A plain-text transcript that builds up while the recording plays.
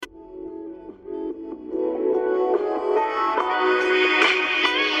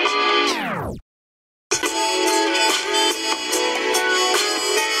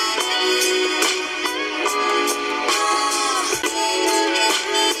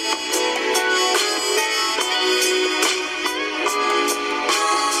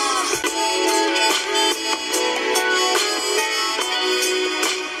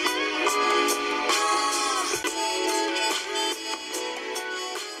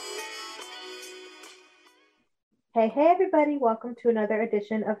Hey, hey, everybody. Welcome to another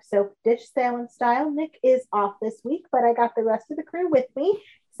edition of Soap Dish Sale and Style. Nick is off this week, but I got the rest of the crew with me.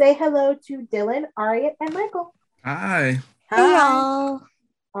 Say hello to Dylan, Ariat, and Michael. Hi. Hey Hi. y'all.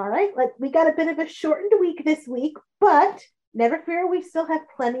 All right, we got a bit of a shortened week this week, but never fear, we still have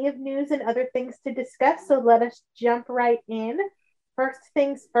plenty of news and other things to discuss. So let us jump right in. First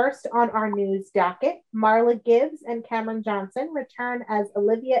things first on our news docket, Marla Gibbs and Cameron Johnson return as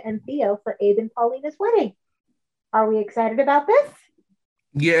Olivia and Theo for Abe and Paulina's wedding. Are we excited about this?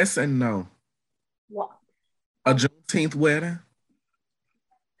 Yes and no. Well, A Juneteenth wedding?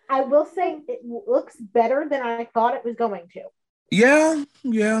 I will say it looks better than I thought it was going to.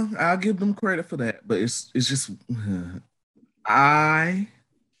 Yeah, I'll give them credit for that. But it's just I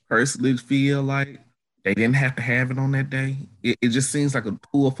personally feel like they didn't have to have it on that day. It just seems like a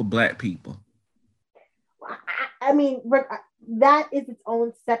tool for black people. I mean, that is its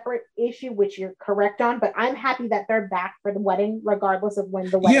own separate issue, which you're correct on. But I'm happy that they're back for the wedding, regardless of when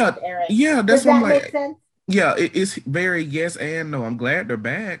the wedding Yeah, is airing. yeah, Does that's what I'm that make like. sense? Yeah, it's very yes and no. I'm glad they're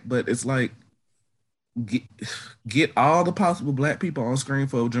back, but it's like get, get all the possible black people on screen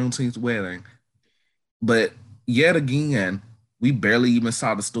for a Juneteenth wedding. But yet again, we barely even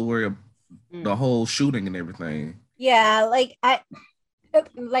saw the story of the whole shooting and everything. Yeah, like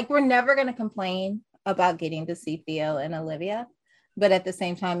we're never gonna complain about getting to see Theo and Olivia, but at the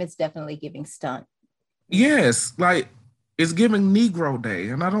same time, it's definitely giving stunt. Yes, like it's giving Negro Day,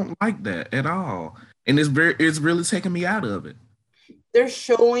 and I don't like that at all. And it's really taking me out of it. They're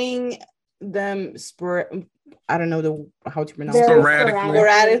showing them I don't know how to pronounce Very it. Sporadically.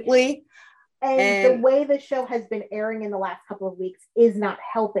 Sporadically. And the way the show has been airing in the last couple of weeks is not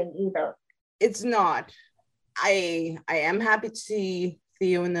helping either. It's not. I am happy to see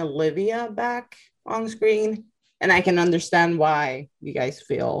Theo and Olivia back on screen, and I can understand why you guys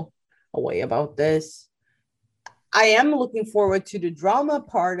feel a way about this. I am looking forward to the drama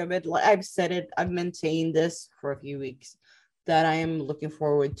part of it. Like I've said it, I've maintained this for a few weeks that I am looking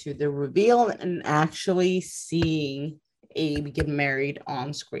forward to the reveal and actually seeing Abe get married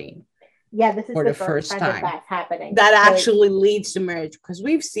on screen. Yeah, this is for the first time that that's happening. That actually leads to marriage because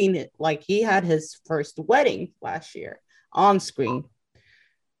we've seen it. Like he had his first wedding last year on screen,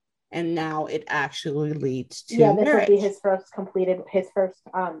 and now it actually leads to this marriage. will be his first completed.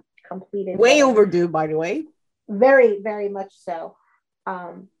 Way wedding. overdue, by the way. Very, very much so.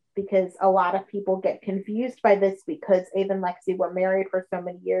 Because a lot of people get confused by this because Abe and Lexi were married for so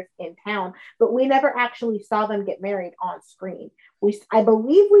many years in town, but we never actually saw them get married on screen. I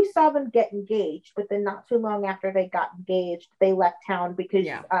believe we saw them get engaged, but then not too long after they got engaged, they left town because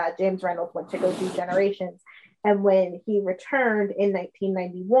James Reynolds went to go do Generations. And when he returned in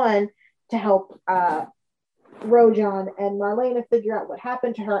 1991 to help Rojan and Marlena figure out what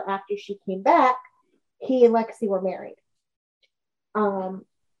happened to her after she came back, he and Lexi were married.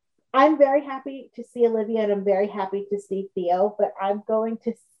 I'm very happy to see Olivia and I'm very happy to see Theo, but I'm going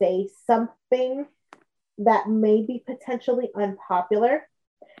to say something that may be potentially unpopular.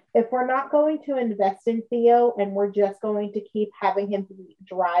 If we're not going to invest in Theo and we're just going to keep having him be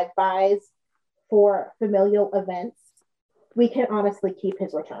drive-bys for familial events, we can honestly keep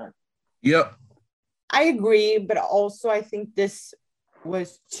his return. Yep. I agree, but also I think this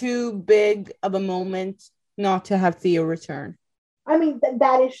was too big of a moment not to have Theo return. I mean,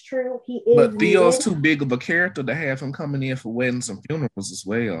 that is true. He is. But Theo's too big of a character to have him coming in for weddings and funerals as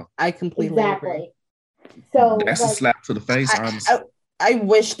well. I completely agree. So that's a slap to the face, honestly. I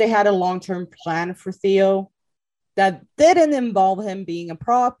wish they had a long-term plan for Theo that didn't involve him being a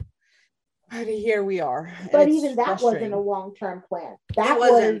prop. But here we are. But even that wasn't a long-term plan. That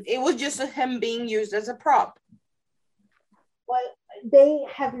wasn't. It was just him being used as a prop. But they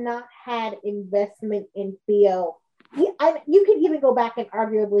have not had investment in Theo. You could even go back and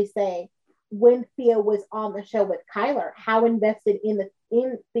arguably say when Theo was on the show with Kyler, how invested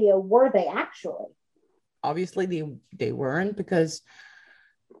in Theo were they actually? Obviously, they weren't because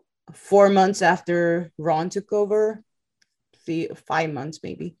 4 months after Ron took over, 5 months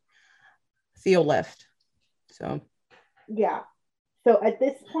maybe, Theo left. So yeah. So at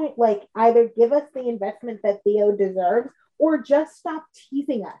this point, like either give us the investment that Theo deserves or just stop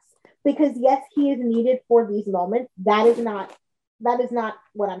teasing us. Because yes, he is needed for these moments. That is not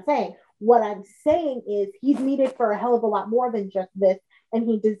what I'm saying. What I'm saying is he's needed for a hell of a lot more than just this, and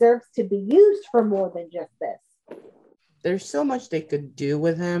he deserves to be used for more than just this. There's so much they could do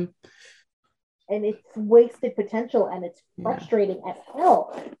with him. And it's wasted potential, and it's frustrating as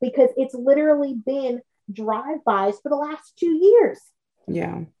hell because it's literally been drive-bys for the last 2 years.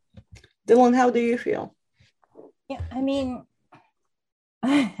 Yeah. Dylan, how do you feel? Yeah, I mean,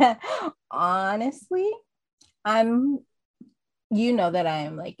 honestly, You know that I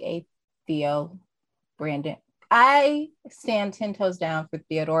am like a Theo Brandon. I stand 10 toes down for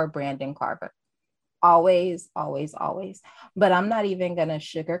Theodore Brandon Carver. Always, always, always. But I'm not even going to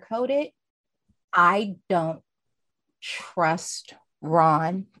sugarcoat it. I don't trust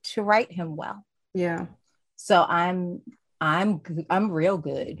Ron to write him well. Yeah. So I'm real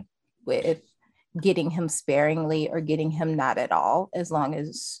good with getting him sparingly or getting him not at all, as long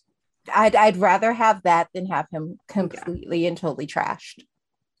as I'd rather have that than have him completely and totally trashed.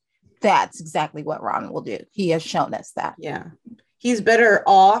 That's exactly what Ron will do. He has shown us that. Yeah. He's better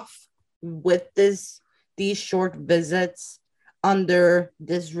off with these short visits under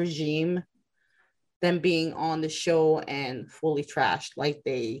this regime than being on the show and fully trashed like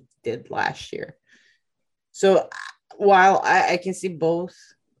they did last year. So while I can see both,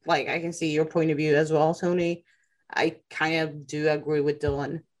 like I can see your point of view as well, Tony, I kind of do agree with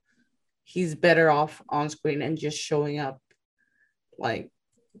Dylan. He's better off on screen and just showing up. Like,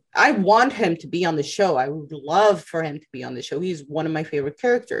 I want him to be on the show. I would love for him to be on the show. He's one of my favorite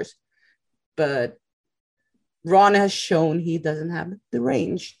characters. But Ron has shown he doesn't have the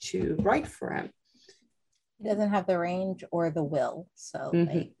range to write for him. He doesn't have the range or the will. So,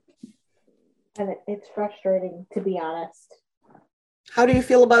 like, and it's frustrating, to be honest. How do you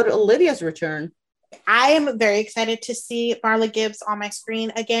feel about Olivia's return? I am very excited to see Marla Gibbs on my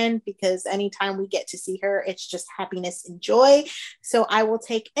screen again, because anytime we get to see her, it's just happiness and joy. So I will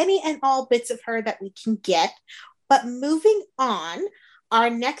take any and all bits of her that we can get. But moving on, our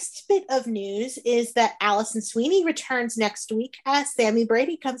next bit of news is that Allison Sweeney returns next week as Sammy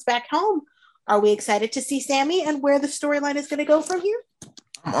Brady comes back home. Are we excited to see Sammy and where the storyline is going to go from here?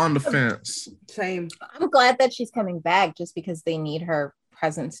 I'm on the fence. Same. I'm glad that she's coming back, just because they need her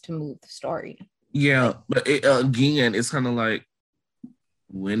presence to move the story. Yeah, but again, it's kind of like,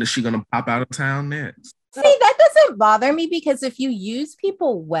 when is she going to pop out of town next? See, that doesn't bother me, because if you use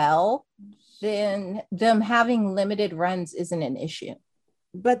people well, then them having limited runs isn't an issue.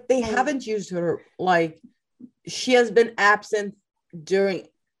 But they haven't used her. Like, she has been absent during,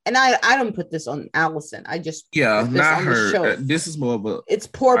 and I don't put this on Allison. I just put this not on her. the show. This is more of a It's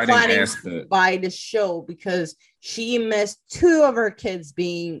poor planning aspect by the show, because she missed 2 of her kids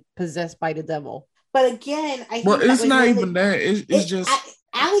being possessed by the devil. But again, I think it's not even that. It's just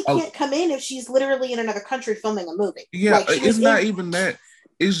Allie can't come in if she's literally in another country filming a movie. Yeah, like, it's not even that.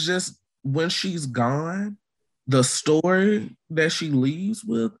 It's just when she's gone, the story that she leaves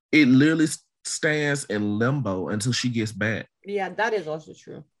with, it literally stands in limbo until she gets back. Yeah, that is also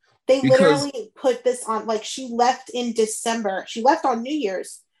true. They literally put this on, like, she left in December. She left on New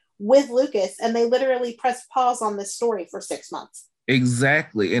Year's with Lucas, and they literally pressed pause on this story for 6 months.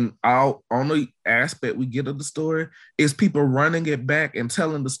 Exactly. And our only aspect we get of the story is people running it back and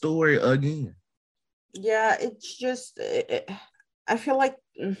telling the story again. Yeah, it's just, I feel like,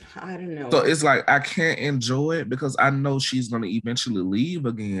 I don't know. So it's like, I can't enjoy it because I know she's going to eventually leave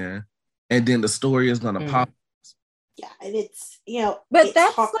again, and then the story is going to pop. Yeah, and it's, you know. But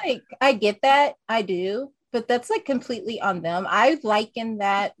that's like, I get that. I do. But that's like completely on them. I liken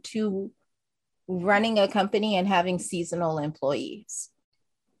that to running a company and having seasonal employees.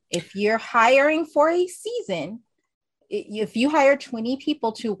 If you're hiring for a season, if you hire 20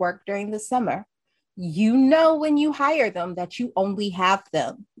 people to work during the summer, you know when you hire them that you only have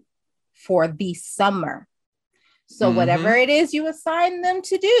them for the summer. So whatever it is you assign them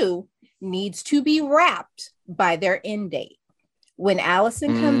to do needs to be wrapped by their end date. When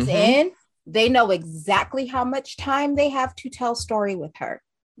Allison comes in, they know exactly how much time they have to tell story with her.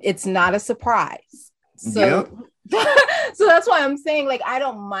 It's not a surprise. So, so that's why I'm saying, like, I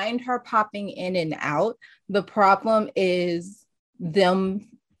don't mind her popping in and out. The problem is them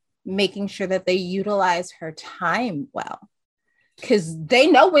making sure that they utilize her time well, because they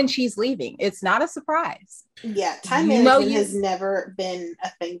know when she's leaving. It's not a surprise. Yeah, time management has never been a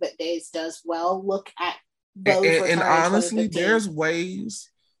thing that Days does well. Look at those. And honestly, there's ways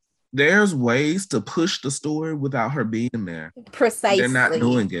to push the story without her being there. Precisely. They're not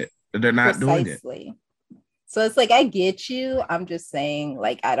doing it. Doing it. So it's like, I get you. I'm just saying,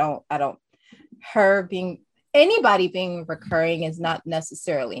 like, I don't, anybody being recurring is not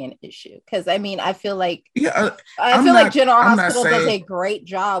necessarily an issue. Because I mean, I feel like, General Hospital does a great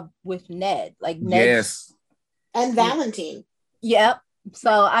job with Ned. Like, Ned. Yes. And Valentine. Yep.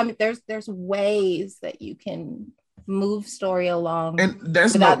 So I mean, there's ways that you can move story along, and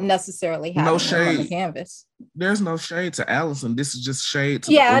that's without necessarily having no shade on the canvas. There's no shade to Allison. This is just shade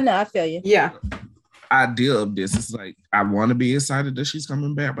to I know, I feel you. Yeah. Idea of this. It's like, I want to be excited that she's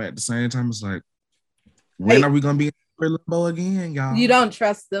coming back, but at the same time, it's like, when are we gonna be in limbo again, y'all? You don't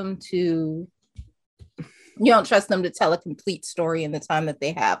trust them to You don't trust them to tell a complete story in the time that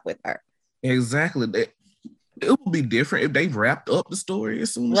they have with her. Exactly. It would be different if they wrapped up the story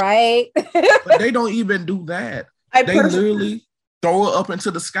as soon as Right. but they don't even do that. I They personally, literally throw it up into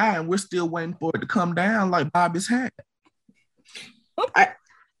the sky and we're still waiting for it to come down like Bobby's hat.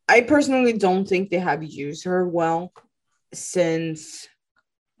 I personally don't think they have used her well since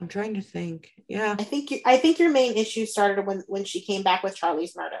I'm trying to think. Yeah. I think your main issue started when she came back with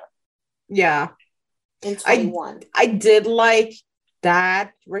Charlie's Murder Yeah. in 21. I did like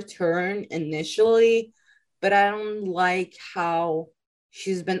that return initially, but I don't like how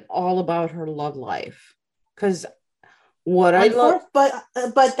she's been all about her love life. Because what I love, but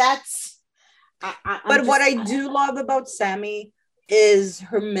that's. what I do love about Sammy is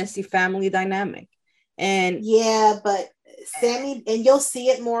her messy family dynamic, and yeah, but Sammy, and you'll see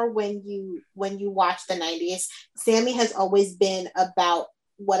it more when you watch the 90s. Sammy has always been about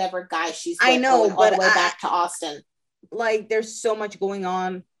whatever guy she's with, I know, going all but the way back to Austin. Like, there's so much going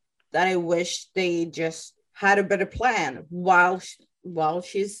on that I wish they just had a better plan while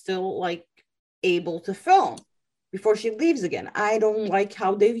she's still like able to film before she leaves again. I don't like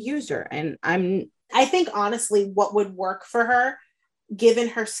how they've used her, and I think honestly what would work for her given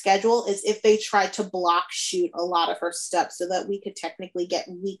her schedule is if they tried to block shoot a lot of her stuff so that we could technically get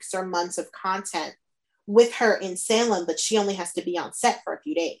weeks or months of content with her in Salem, but she only has to be on set for a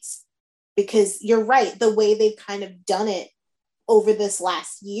few days. Because you're right, the way they've kind of done it over this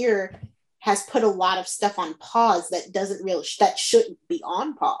last year has put a lot of stuff on pause that shouldn't be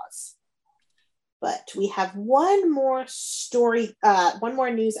on pause. But we have one more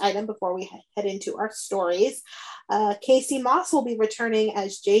news item before we head into our stories. Casey Moss will be returning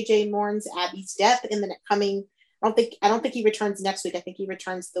as JJ mourns Abby's death in the coming. I don't think he returns next week. I think he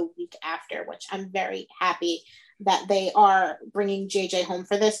returns the week after, which I'm very happy that they are bringing JJ home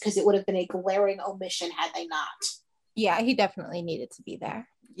for this, because it would have been a glaring omission had they not. Yeah, he definitely needed to be there.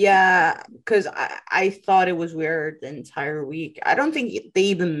 Yeah, because I thought it was weird the entire week. I don't think they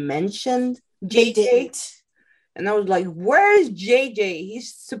even mentioned JJ. They didn't. And I was like, where is JJ?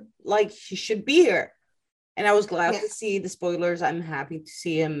 He's like, he should be here. And I was glad to see the spoilers. I'm happy to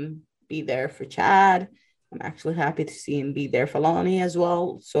see him be there for Chad. I'm actually happy to see him be there for Lonnie as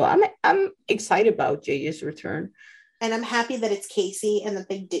well. So I'm excited about JJ's return. And I'm happy that it's Casey and that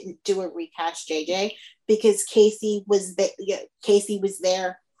they didn't do a recast JJ, because Casey was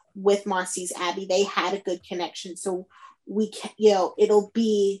there with Marcy's Abby. They had a good connection. So it'll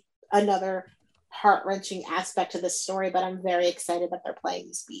be another heart-wrenching aspect of this story, but I'm very excited that they're playing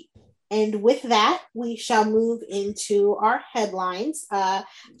this beat. And with that, we shall move into our headlines.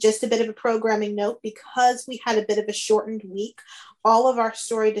 Just a bit of a programming note, because we had a bit of a shortened week, all of our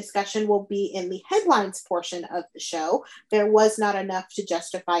story discussion will be in the headlines portion of the show. There was not enough to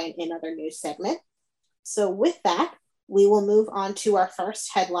justify an in other news segment. So with that, we will move on to our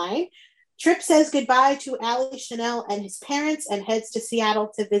first headline. Trip says goodbye to Ali Chanel and his parents and heads to Seattle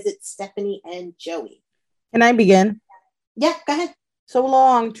to visit Stephanie and Joey. Can I begin? Yeah, go ahead. So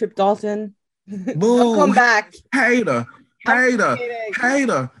long, Trip Dalton. Boo. Come back. Hater.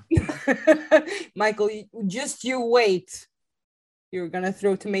 Michael, just you wait. You're going to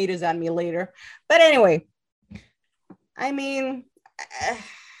throw tomatoes at me later. But anyway, I mean,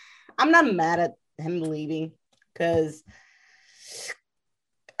 I'm not mad at him leaving, because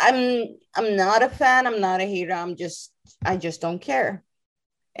I'm not a fan. I'm not a hater. I just don't care.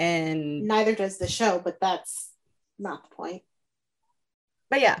 And neither does the show, but that's not the point.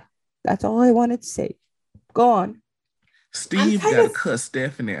 But yeah, that's all I wanted to say. Go on. Steve got to cut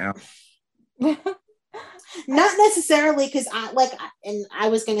Stephanie out. Not necessarily, because I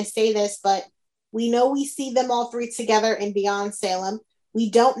was going to say this, but we know we see them all three together in Beyond Salem. We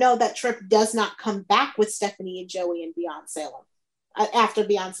don't know that Trip does not come back with Stephanie and Joey in Beyond Salem, after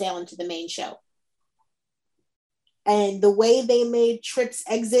Beyond Salem to the main show. And the way they made Trip's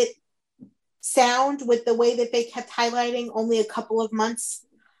exit sound, with the way that they kept highlighting only a couple of months,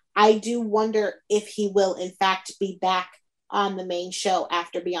 I do wonder if he will in fact be back on the main show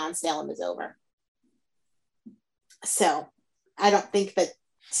after Beyond Salem is over. So I don't think that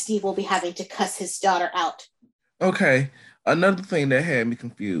Steve will be having to cuss his daughter out. Okay, another thing that had me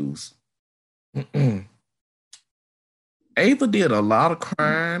confused. Ava did a lot of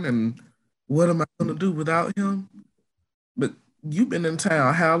crying, and what am I going to do without him? But you've been in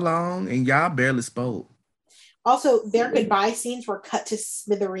town how long, and y'all barely spoke. Also, their goodbye scenes were cut to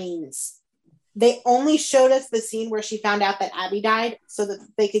smithereens. They only showed us the scene where she found out that Abby died so that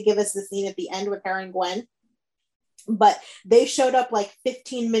they could give us the scene at the end with her and Gwen. But they showed up like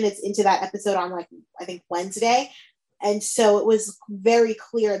 15 minutes into that episode on, like, I think Wednesday. And so it was very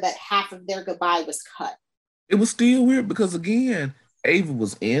clear that half of their goodbye was cut. It was still weird because again, Ava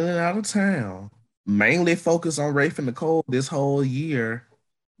was in and out of town, mainly focused on Rafe and Nicole this whole year.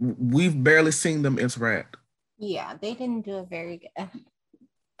 We've barely seen them interact. Yeah, they didn't do a very good.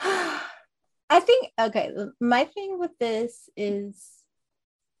 I think, okay, my thing with this is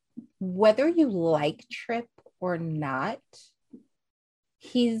whether you like Trip or not,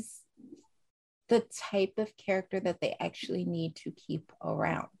 he's the type of character that they actually need to keep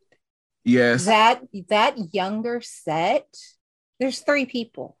around. Yes. That younger set, there's 3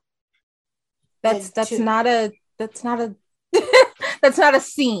 people. That's not a that's not a that's not a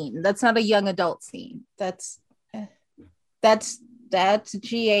scene. That's not a young adult scene. That's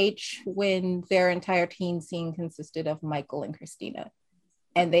GH when their entire teen scene consisted of Michael and Christina.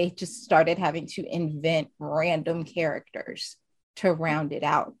 And they just started having to invent random characters to round it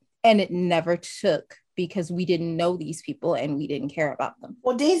out. And it never took because we didn't know these people and we didn't care about them.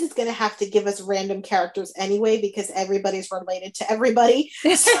 Well, Days is going to have to give us random characters anyway because everybody's related to everybody.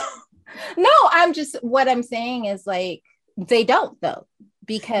 No, what I'm saying is like, they don't though,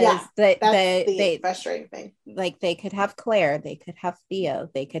 because the frustrating thing. Like they could have Claire, they could have Theo,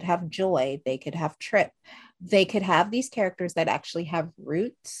 they could have Joy, they could have Trip. They could have these characters that actually have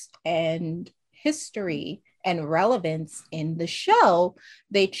roots and history and relevance in the show.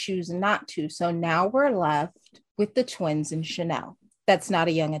 They choose not to. So now we're left with the twins and Chanel. That's not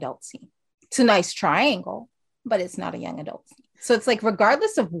a young adult scene. It's a nice triangle, but it's not a young adult scene. So it's like,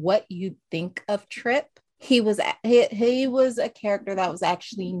 regardless of what you think of Trip, he was a character that was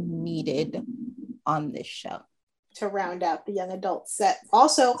actually needed on this show to round out the young adult set.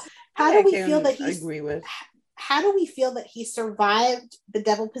 Also, how do we feel that he survived the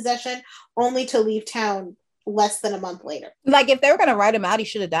devil possession only to leave town less than a month later? Like, if they were going to write him out, he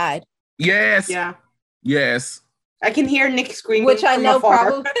should have died. Yes. Yeah. Yes. I can hear Nick screaming, which I know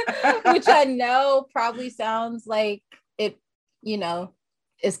probably sounds like it,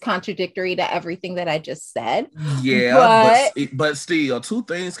 is contradictory to everything that I just said. Yeah, but still, 2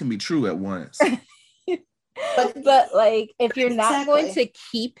 things can be true at once. but like, if you're not going to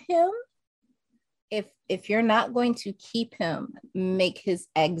keep him, if you're not going to keep him, make his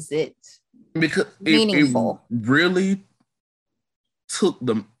exit because meaningful. It really took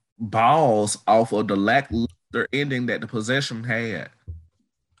the balls off of the lackluster ending that the possession had.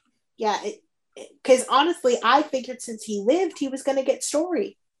 Yeah, because honestly, I figured since he lived, he was going to get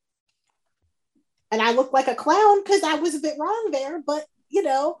story. And I looked like a clown because I was a bit wrong there, but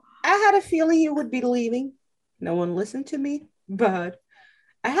I had a feeling he would be leaving. No one listened to me, but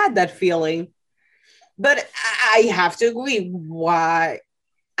I had that feeling. But I have to agree. Why?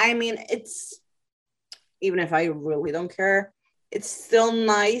 I mean, it's, even if I really don't care, it's still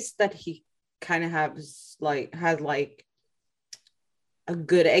nice that he kind of has a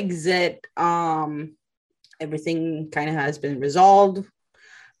good exit. Everything kind of has been resolved,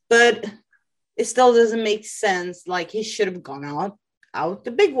 but it still doesn't make sense. Like, he should have gone out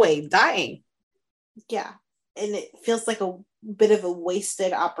the big way, dying. Yeah, and it feels like a bit of a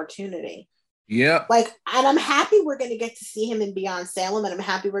wasted opportunity. Yeah. Like, and I'm happy we're going to get to see him in Beyond Salem, and I'm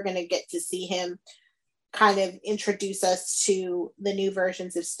happy we're going to get to see him kind of introduce us to the new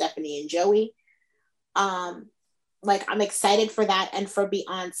versions of Stephanie and Joey. Like, I'm excited for that and for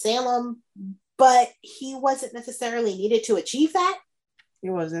Beyond Salem, but he wasn't necessarily needed to achieve that. He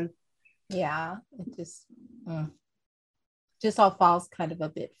wasn't. Yeah, it just all falls kind of a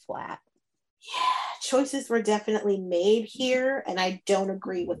bit flat. Yeah, choices were definitely made here, and I don't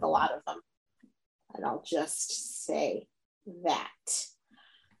agree with a lot of them. And I'll just say that.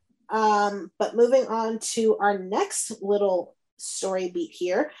 But moving on to our next little story beat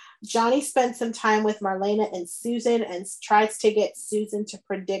here, Johnny spent some time with Marlena and Susan and tries to get Susan to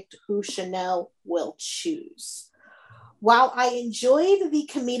predict who Chanel will choose. While I enjoyed the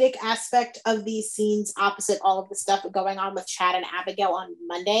comedic aspect of these scenes opposite all of the stuff going on with Chad and Abigail on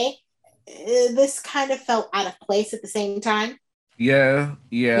Monday, this kind of felt out of place at the same time. Yeah.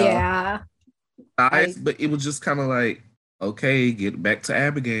 Nice, but it was just kind of like, okay, get back to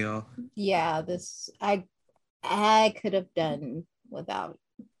Abigail. Yeah, this I could have done without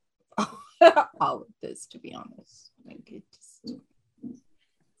all of this, to be honest.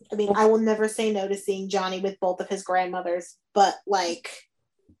 I mean, I will never say no to seeing Johnny with both of his grandmothers, but like,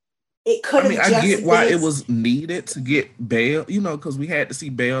 it could have. I get why it was needed to get Belle, because we had to see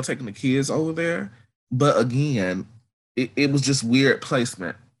Belle taking the kids over there. But again, it was just weird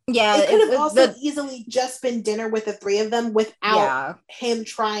placement. Yeah, it could have also easily just been dinner with the 3 of them without him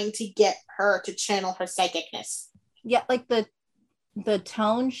trying to get her to channel her psychicness. Yeah, like the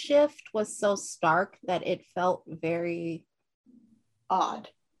tone shift was so stark that it felt very odd.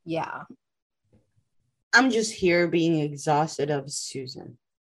 Yeah. I'm just here being exhausted of Susan.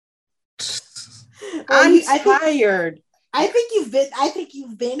 Well, I'm tired. I think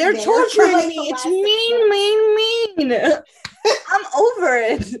you've been. They're there torturing for, like, me. the It's last 6 months. mean. I'm over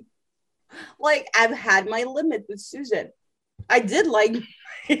it. Like, I've had my limit with Susan. I did like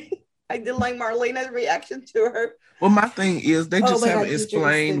Marlena's reaction to her. Well, my thing is they just my haven't God,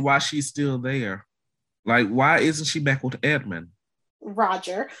 explained why she's still there. Like, why isn't she back with Edmund?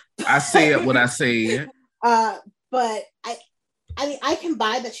 Roger. I said what I said. But I mean, I can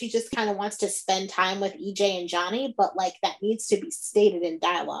buy that she just kind of wants to spend time with EJ and Johnny, but like that needs to be stated in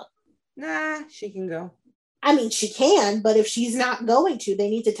dialogue. Nah, she can go. I mean, she can, but if she's not going to, they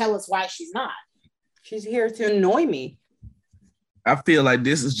need to tell us why she's not. She's here to annoy me. I feel like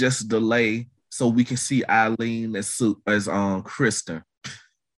this is just a delay so we can see Eileen as Kristen.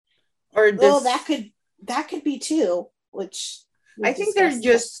 Or this, well, that could be too. Which I think they're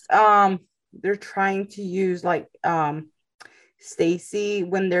just they're trying to use like Stacy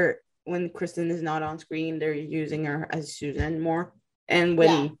when Kristen is not on screen. They're using her as Susan more, and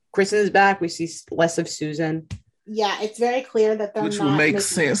when Kristen is back, we see less of Susan. Yeah, it's very clear that they're which not would make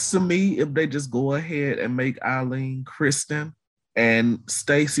sense to me if they just go ahead and make Eileen Kristen and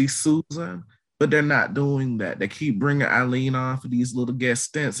Stacy Susan, but they're not doing that. They keep bringing Eileen on for these little guest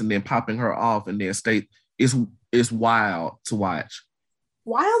stints and then popping her off, and then it's wild to watch.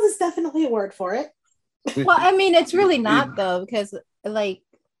 Wild is definitely a word for it. Well, I mean, it's really not though, because like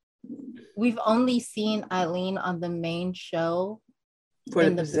we've only seen Eileen on the main show for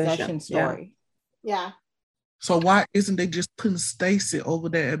in the possession story. Yeah. So why isn't they just putting Stacy over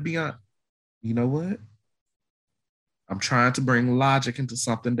there at Beyond? You know what? I'm trying to bring logic into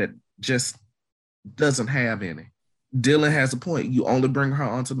something that just doesn't have any. Dylan has a point. You only bring her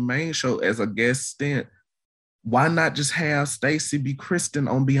onto the main show as a guest stint. Why not just have Stacy be Kristen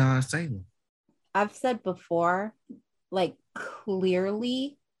on Beyond Salem? I've said before, like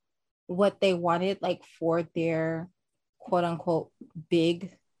clearly what they wanted, like for their quote unquote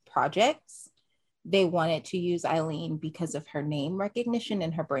big projects, they wanted to use Eileen because of her name recognition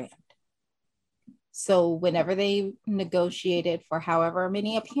and her brand. So whenever they negotiated for however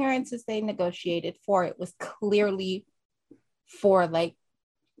many appearances they negotiated for, it was clearly for like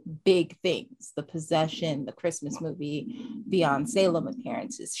big things, the possession, the Christmas movie, Beyond Salem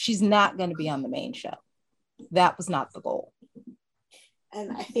appearances. She's not going to be on the main show. That was not the goal.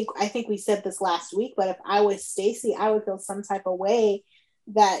 And I think we said this last week, but if I was Stacy, I would feel some type of way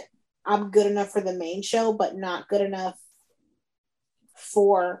that I'm good enough for the main show, but not good enough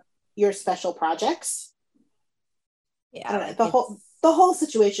for your special projects. Yeah, I don't know. The whole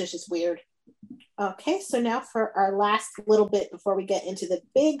situation is just weird. Okay, so now for our last little bit before we get into the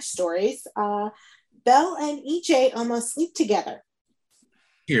big stories, Belle and EJ almost sleep together.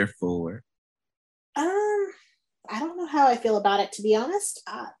 Here for it. I don't know how I feel about it, to be honest.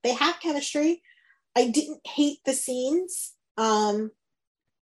 They have chemistry. I didn't hate the scenes. I'm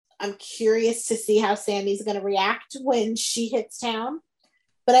curious to see how Sammy's going to react when she hits town.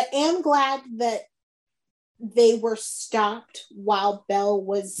 But I am glad that they were stopped while Belle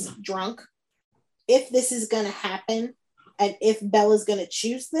was drunk. If this is going to happen, and if Belle is going to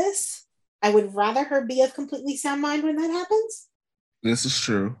choose this, I would rather her be of completely sound mind when that happens. This is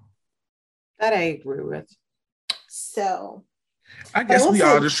true. That I agree with. So I guess we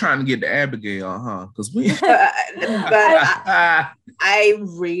all just trying to get to Abigail, huh? Because we but I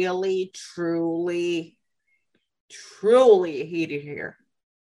really truly hated her.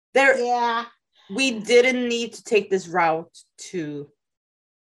 We didn't need to take this route to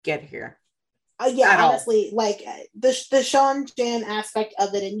get here. Honestly, like the Sean Jan aspect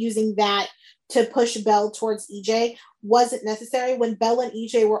of it and using that to push Belle towards EJ wasn't necessary when Belle and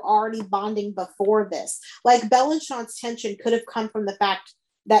EJ were already bonding before this. Like Belle and Sean's tension could have come from the fact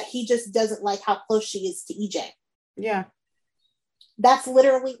that he just doesn't like how close she is to EJ. Yeah. That's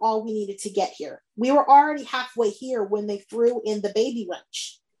literally all we needed to get here. We were already halfway here when they threw in the baby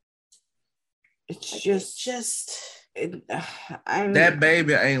wrench. That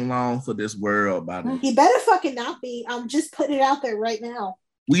baby ain't long for this world, by the way. He better fucking not be. I'm just putting it out there right now.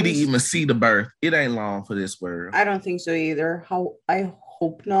 We didn't even see the birth. It ain't long for this world. I don't think so either. I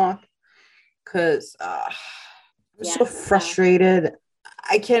hope not. Because I'm so frustrated.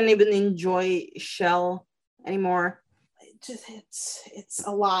 I can't even enjoy Shell anymore. It's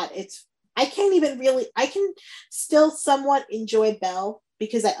a lot. I can still somewhat enjoy Belle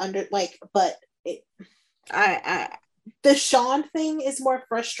because but The Sean thing is more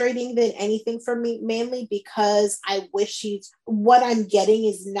frustrating than anything for me, mainly because I wish what I'm getting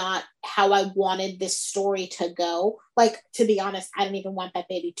is not how I wanted this story to go. Like, to be honest, I didn't even want that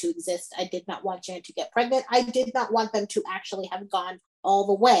baby to exist. I did not want Jan to get pregnant. I did not want them to actually have gone all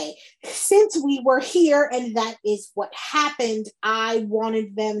the way. Since we were here and that is what happened, I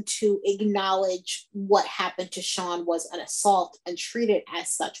wanted them to acknowledge what happened to Sean was an assault and treat it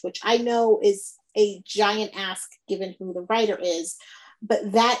as such, which I know is a giant ask given who the writer is,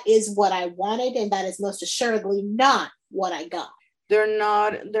 but that is what I wanted, and that is most assuredly not what I got. They're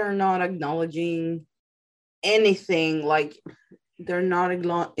not acknowledging anything. Like, they're not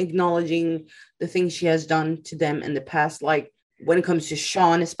acknowledging the things she has done to them in the past, like when it comes to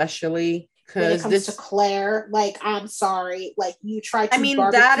Sean, especially. When it comes to Claire, like, I'm sorry, like, you tried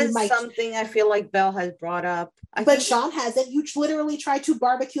to that is something I feel like Belle has brought up. But Sean hasn't. You literally tried to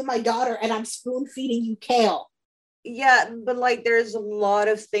barbecue my daughter and I'm spoon feeding you kale. Yeah, but like, there's a lot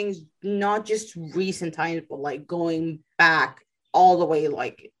of things, not just recent times, but like going back all the way,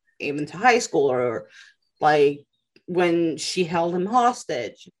 like even to high school, or like when she held him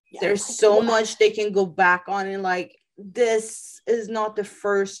hostage. Yeah, there's so much they can go back on, and like, this is not the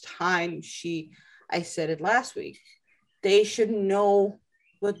first time I said it last week. They should know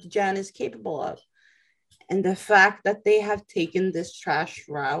what Jan is capable of. And the fact that they have taken this trash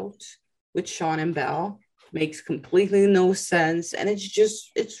route with Sean and Belle makes completely no sense. And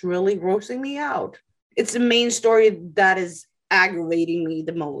it's really grossing me out. It's the main story that is aggravating me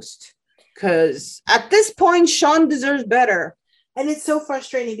the most. Because at this point, Sean deserves better. And it's so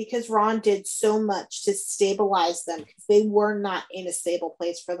frustrating because Ron did so much to stabilize them because they were not in a stable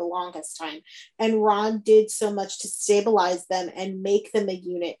place for the longest time. And Ron did so much to stabilize them and make them a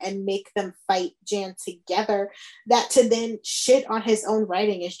unit and make them fight Jan together, that to then shit on his own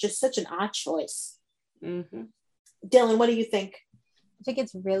writing is just such an odd choice. Mm-hmm. Dylan, what do you think? I think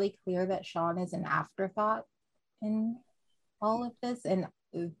it's really clear that Sean is an afterthought in all of this. And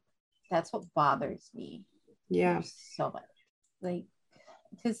that's what bothers me. Yeah. So much. Like,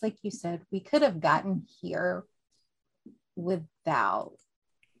 because like you said, we could have gotten here without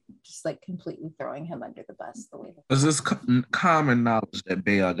just like completely throwing him under the bus the way that Is this common knowledge that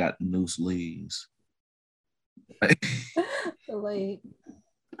Belle got new sleeves? like,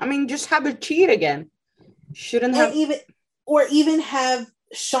 I mean, just have her cheat again. Shouldn't have even have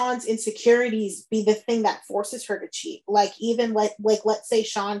Sean's insecurities be the thing that forces her to cheat. Like, even like let's say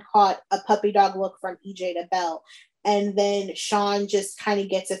Sean caught a puppy dog look from EJ to Belle, and then Sean just kind of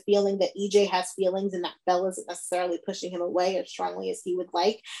gets a feeling that EJ has feelings and that Belle isn't necessarily pushing him away as strongly as he would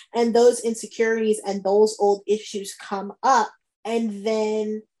like. And those insecurities and those old issues come up, and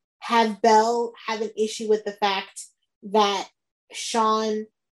then have Belle have an issue with the fact that Sean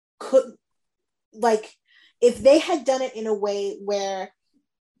couldn't, like, if they had done it in a way where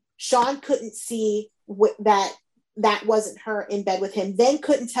Sean couldn't see that wasn't her in bed with him, then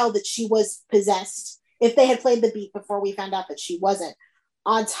couldn't tell that she was possessed, if they had played the beat before we found out that she wasn't,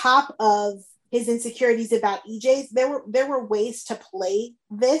 on top of his insecurities about EJ's, there were ways to play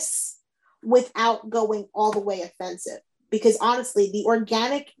this without going all the way offensive. Because honestly, the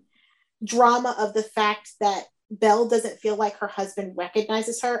organic drama of the fact that Belle doesn't feel like her husband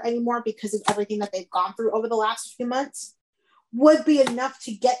recognizes her anymore because of everything that they've gone through over the last few months would be enough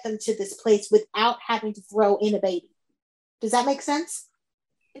to get them to this place without having to throw in a baby. Does that make sense?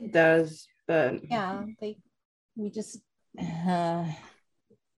 It does. But yeah, we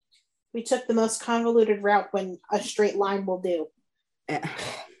took the most convoluted route when a straight line will do.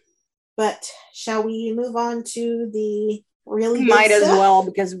 But shall we move on to the really might good as stuff? well,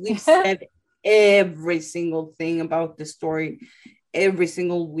 because we've said every single thing about the story every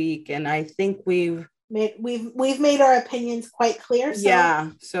single week, and I think we've made our opinions quite clear.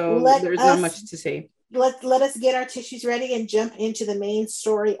 So there's not much to say. Let us get our tissues ready and jump into the main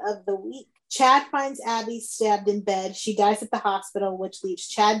story of the week. Chad finds Abby stabbed in bed. She dies at the hospital, which leaves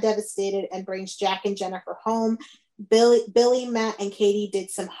Chad devastated and brings Jack and Jennifer home. Billy, Matt, and Katie did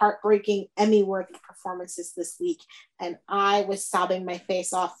some heartbreaking Emmy-worthy performances this week, and I was sobbing my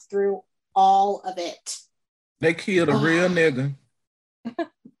face off through all of it. They killed a real nigga.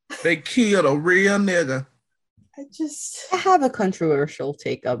 They killed a real nigga. I have a controversial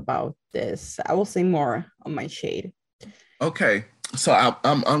take about this. I will say more on my shade. Okay, so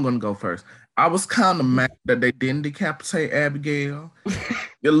I'm gonna go first. I was kind of mad that they didn't decapitate Abigail.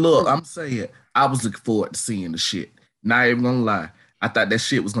 Yeah, look, I'm saying I was looking forward to seeing the shit. Not even gonna lie, I thought that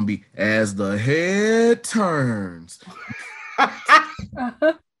shit was gonna be as the head turns. I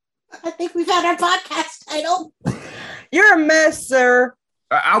think we found our podcast title. You're a mess, sir.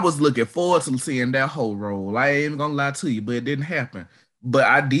 I was looking forward to seeing that whole role. I ain't even gonna lie to you, but it didn't happen. But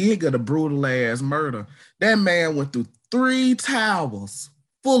I did get a brutal ass murder. That man went through 3 towels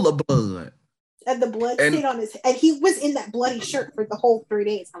full of blood. And the blood And- stayed on his, and he was in that bloody shirt for the whole 3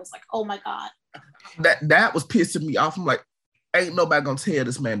 days. I was like, oh my God. That was pissing me off. I'm like, ain't nobody gonna tell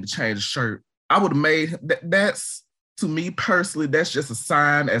this man to change his shirt. I would have made that's, to me personally, that's just a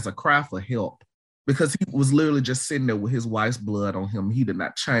sign as a cry for help. Because he was literally just sitting there with his wife's blood on him. He did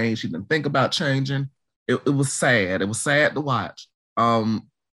not change. He didn't think about changing. It was sad. It was sad to watch.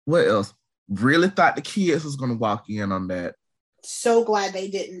 What else? Really thought the kids was gonna walk in on that. So glad they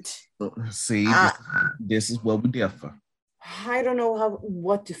didn't. See, this is what we differ. I don't know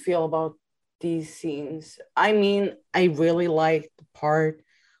what to feel about these scenes. I mean, I really liked the part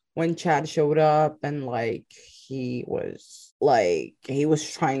when Chad showed up and like he was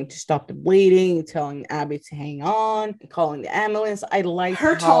trying to stop the bleeding, telling Abby to hang on, calling the ambulance. I liked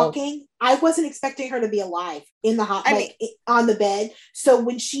her talking. I wasn't expecting her to be alive in the on the bed. So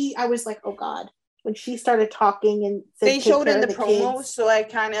when I was like, oh God. When she started talking and said, they showed in the promo, kids. So I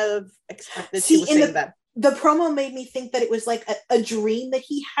kind of expected she was saying that. The promo made me think that it was like a dream that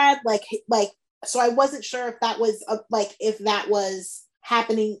he had, like so I wasn't sure if that was if that was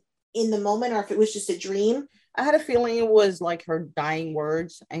happening in the moment or if it was just a dream. I had a feeling it was like her dying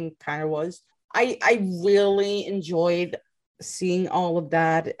words, and kind of was. I really enjoyed seeing all of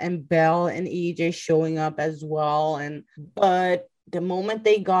that, and Belle and EJ showing up as well, but the moment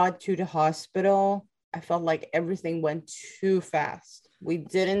they got to the hospital, I felt like everything went too fast. We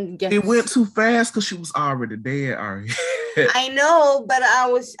didn't get it went too fast because she was already dead, Ari. I know, but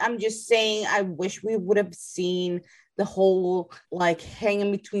I'm just saying I wish we would have seen the whole like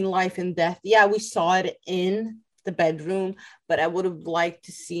hanging between life and death. Yeah, we saw it in the bedroom, but I would have liked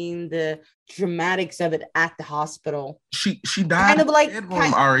to seen the dramatics of it at the hospital. She died kind of like in the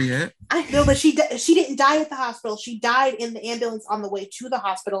bedroom, Ariette. No, but she didn't die at the hospital. She died in the ambulance on the way to the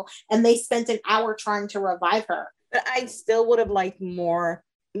hospital, and they spent an hour trying to revive her. But I still would have liked more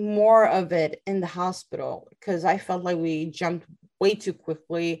of it in the hospital because I felt like we jumped way too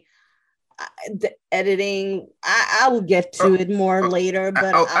quickly. The editing, I will get to it more later,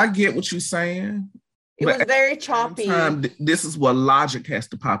 but I get what you're saying. It was very choppy. This is where logic has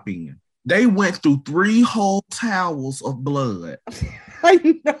to pop in. They went through 3 whole towels of blood.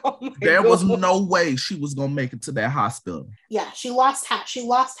 I know. There was no way she was gonna make it to that hospital. Yeah, she lost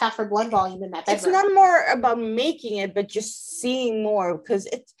half her blood volume in that bedroom. It's not more about making it, but just seeing more because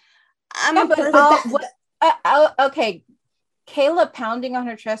it's. Okay, Kayla pounding on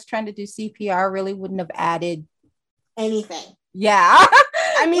her chest trying to do CPR really wouldn't have added anything. Yeah.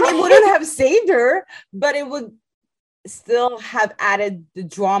 I mean, it wouldn't have saved her, but it would still have added the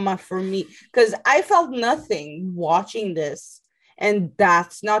drama for me because I felt nothing watching this, and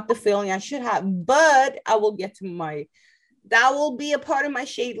that's not the feeling I should have. But I will get to that will be a part of my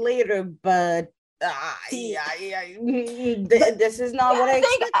shade later. But this is not what I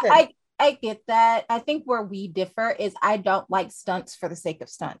expected. I get that. I think where we differ is I don't like stunts for the sake of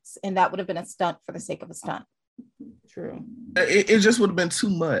stunts, and that would have been a stunt for the sake of a stunt. True. It just would have been too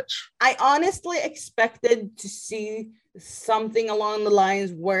much. I honestly expected to see something along the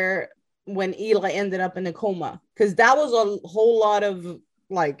lines where when Eli ended up in a coma, because that was a whole lot of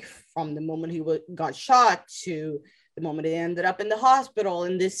like from the moment he got shot to the moment he ended up in the hospital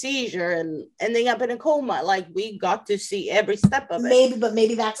in this seizure and ending up in a coma. Like we got to see every step of it.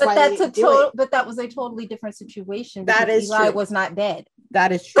 Maybe that's why they didn't do it. But that was a totally different situation. That is Eli true. was not dead.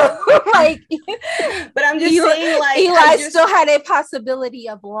 That is true. Like, but I'm just saying, like Eli still had a possibility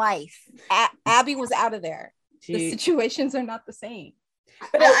of life. Abby was out of there. The situations are not the same.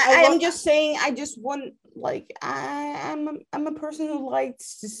 But I'm just saying, I just want like I'm a person who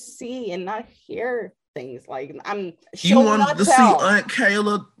likes to see and not hear things. Like you wanted to see Aunt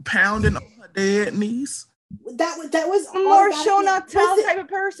Kayla pounding on her dead niece. That was more show not tell type of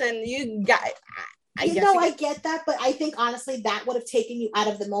person. You got. I get that, but I think honestly that would have taken you out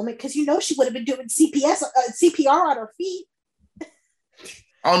of the moment because she would have been doing CPR on her feet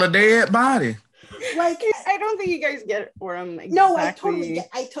on a dead body. Like I don't think you guys get where I'm exactly. No, I totally get.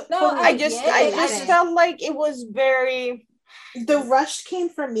 I just felt like it was very. The rush came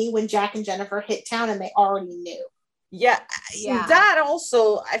from me when Jack and Jennifer hit town and they already knew. Yeah. That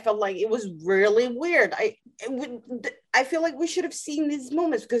also I felt like it was really weird. I feel like we should have seen these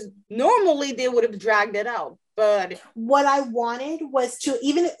moments because normally they would have dragged it out. But what I wanted was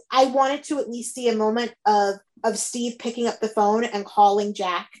I wanted to at least see a moment of Steve picking up the phone and calling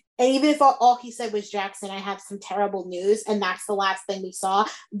Jack. And even if all he said was, Jackson, I have some terrible news, and that's the last thing we saw,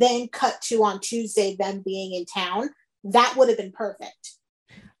 then cut to on Tuesday them being in town, that would have been perfect.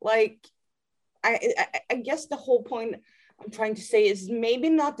 Like, I guess the whole point I'm trying to say is maybe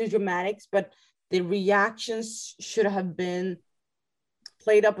not the dramatics, but the reactions should have been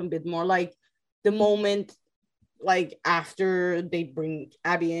played up a bit more. Like the moment, like after they bring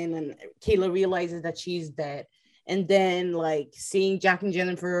Abby in and Kayla realizes that she's dead, and then like seeing Jack and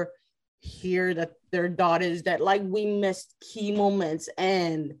Jennifer hear that their daughter is dead, like we missed key moments.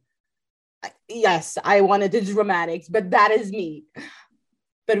 And yes, I wanted the dramatics, but that is me.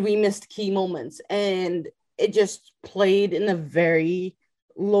 But we missed key moments, and it just played in a very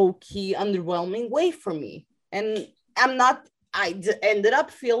low-key, underwhelming way for me. And ended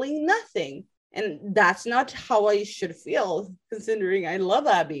up feeling nothing. And that's not how I should feel, considering I love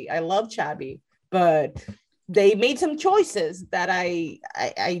Abby. I love Chabby. But they made some choices that I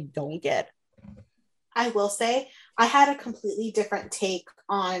don't get. I will say I had a completely different take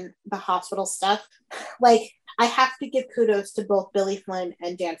on the hospital stuff. Like, I have to give kudos to both Billy Flynn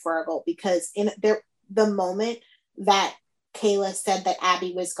and Dan Farrell, because the moment that Kayla said that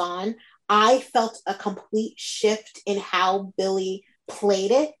Abby was gone, I felt a complete shift in how Billy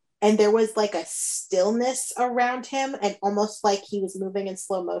played it. And there was like a stillness around him, and almost like he was moving in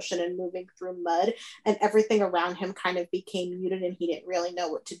slow motion and moving through mud, and everything around him kind of became muted and he didn't really know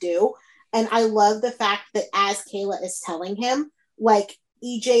what to do. And I love the fact that as Kayla is telling him, like,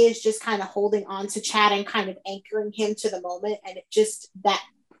 EJ is just kind of holding on to Chad and kind of anchoring him to the moment. And it just,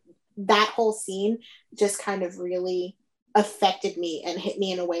 that whole scene just kind of really affected me and hit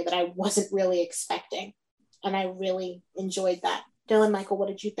me in a way that I wasn't really expecting. And I really enjoyed that. Dylan, Michael, what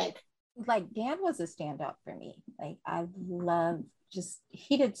did you think? Like, Dan was a standout for me. Like, I love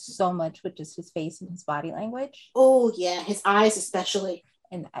he did so much with just his face and his body language. Oh yeah, his eyes especially.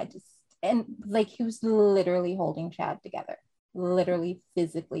 And like, he was literally holding Chad together, literally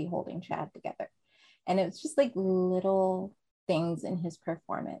physically holding Chad together. And it was just like little things in his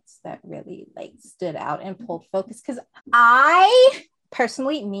performance that really like stood out and pulled focus. Because I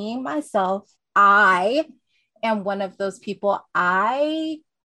personally, me, myself, I am one of those people. I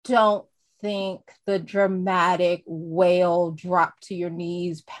don't think the dramatic wail, drop to your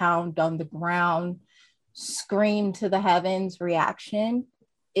knees, pound on the ground, scream to the heavens reaction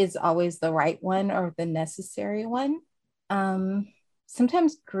is always the right one or the necessary one.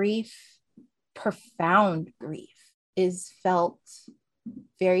 Sometimes grief, profound grief, is felt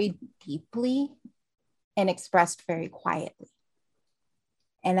very deeply and expressed very quietly.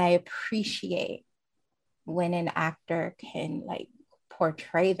 And I appreciate when an actor can like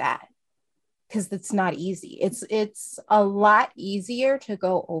portray that, because it's not easy. It's a lot easier to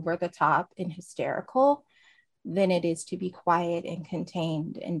go over the top and hysterical than it is to be quiet and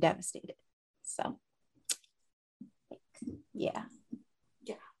contained and devastated. So yeah.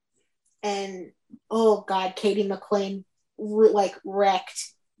 And oh god, Katie McLean like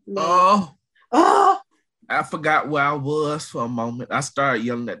wrecked me. Oh, Oh, I forgot where I was for a moment. I started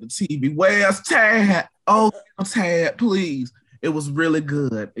yelling at the TV, "Where's Tad? Oh, Tad, please." It was really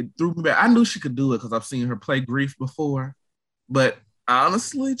good. It threw me back. I knew she could do it because I've seen her play grief before. But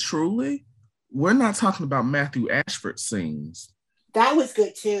honestly, truly, we're not talking about Matthew Ashford scenes. that was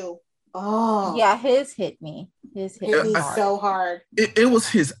good too. Oh Yeah, his hit me. His hit me hard. so hard. It was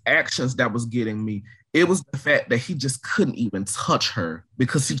his actions that was getting me. It was the fact that he just couldn't even touch her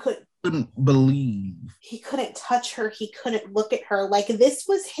because he couldn't believe. He couldn't touch her. He couldn't look at her. Like, this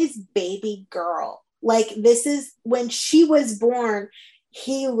was his baby girl. Like, this is when she was born.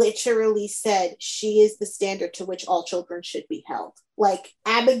 He literally said, she is the standard to which all children should be held. Like,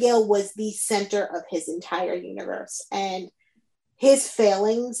 Abigail was the center of his entire universe. And his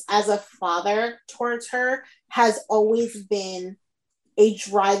failings as a father towards her has always been a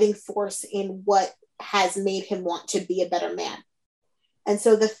driving force in what has made him want to be a better man. And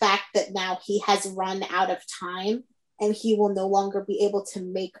so the fact that now he has run out of time and he will no longer be able to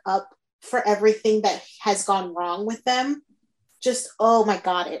make up for everything that has gone wrong with them, just, oh my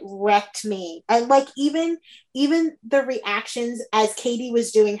God, it wrecked me. And like, even the reactions as Katie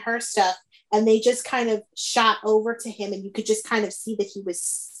was doing her stuff, and they just kind of shot over to him, and you could just kind of see that he was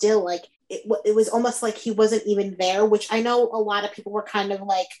still like, it was almost like he wasn't even there, which I know a lot of people were kind of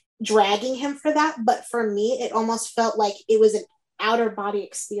like dragging him for that. But for me, it almost felt like it was an outer body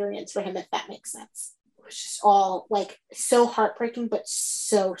experience for him, if that makes sense. It was just all like so heartbreaking, but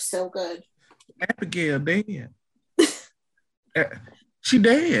so good. Abigail dead. She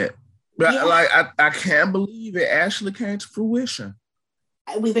dead. But Yeah. I can't believe it actually came to fruition.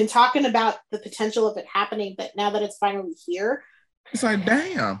 We've been talking about the potential of it happening, but now that it's finally here, It's like,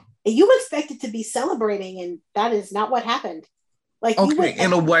 damn. you expected to be celebrating, and that is not what happened. Like, Okay,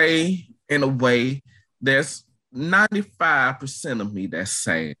 in a way, there's 95% of me that's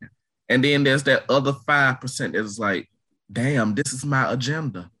sad. And then there's that other 5% that's like, damn, this is my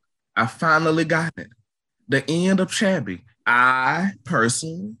agenda. I finally got it. The end of Chabby. I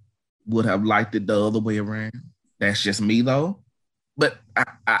personally would have liked it the other way around. That's just me though. But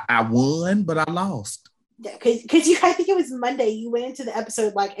I won, but I lost. Yeah, because I think it was Monday. You went into the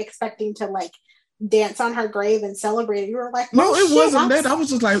episode like expecting to like dance on her grave and celebrate. You were like, no, it shit, wasn't that. I was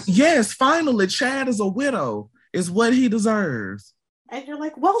just like, yes, finally, Chad is a widow. Is what he deserves. And you're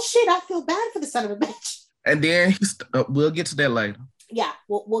like, well, shit, I feel bad for the son of a bitch. And then we'll get to that later. Yeah,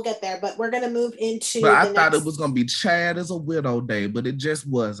 we'll get there, but we're gonna move into. But I thought it was gonna be Chad as a widow day, but it just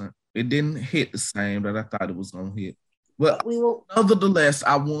wasn't. It didn't hit the same that I thought it was gonna hit. But we will. Nevertheless,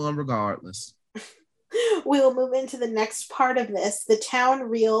 I won regardless. We will move into the next part of this. The town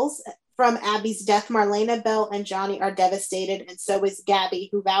reels from Abby's death. Marlena, Belle, and Johnny are devastated, and so is Gabby,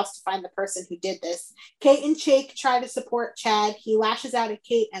 who vows to find the person who did this. Kate and Jake try to support Chad. He lashes out at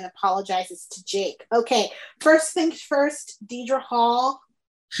Kate and apologizes to Jake. Okay, first things first, Deidre Hall.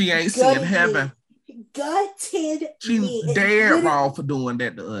 She ain't seeing heaven. Gutted she me. Dead wrong for doing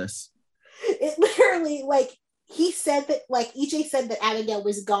that to us. It literally, like, he said that, like, EJ said that Abigail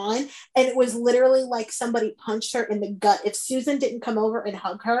was gone, and it was literally like somebody punched her in the gut. If Susan didn't come over and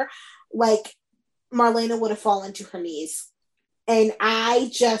hug her, like, Marlena would have fallen to her knees. And I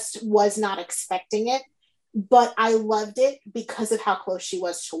just was not expecting it, but I loved it because of how close she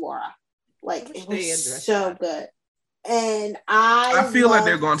was to Laura. Like, it was so good. And I feel like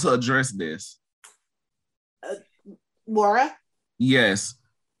they're going to address this. Laura? Yes.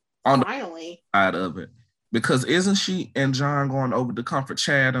 On Finally. the side of it. Because isn't she and John going over to comfort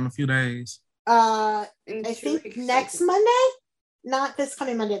Chad in a few days? I think next Monday? Not this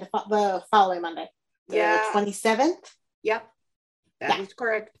coming Monday, the following Monday. The 27th? Yep. That is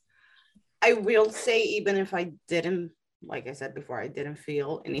correct. I will say, even if I didn't, like I said before, I didn't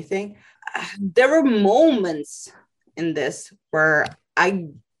feel anything, there were moments in this where I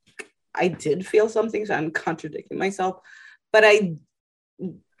did feel something, so I'm contradicting myself, but I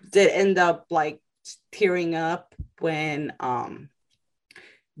did end up like tearing up when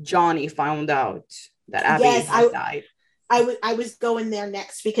Johnny found out that Abby had died. I was going there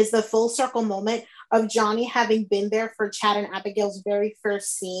next, because the full circle moment of Johnny having been there for Chad and Abigail's very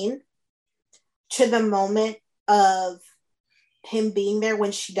first scene to the moment of him being there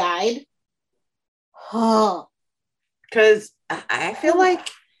when she died. Oh. Because I feel like,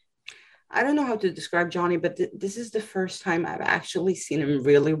 I don't know how to describe Johnny, but this is the first time I've actually seen him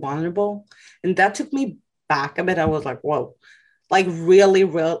really vulnerable. And that took me back a bit. I was like, whoa, like really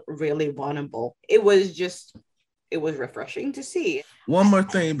vulnerable. It was refreshing to see. One more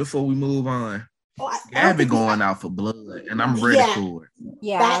thing before we move on. Gabby going out for blood, and I'm ready for it.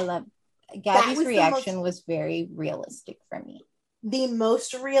 Yeah, I love Gabby's reaction was very realistic for me. The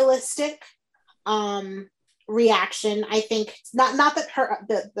most realistic reaction, I think. Not that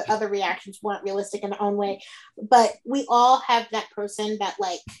the other reactions weren't realistic in their own way, but we all have that person that,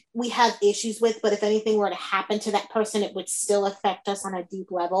 like, we have issues with, but if anything were to happen to that person, it would still affect us on a deep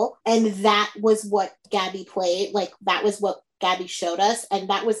level. And that was what Gabby played. Like, that was what Gabby showed us,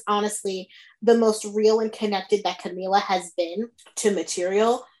 and that was honestly the most real and connected that Camila has been to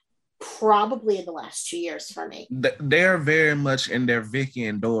material probably in the last 2 years for me. They're very much in their Vicky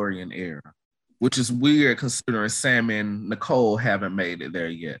and Dorian era, which is weird considering Sam and Nicole haven't made it there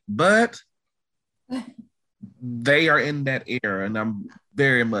yet. But they are in that era, and I'm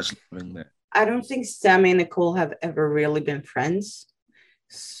very much loving that. I don't think Sam and Nicole have ever really been friends.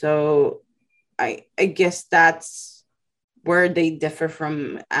 So I guess that's where they differ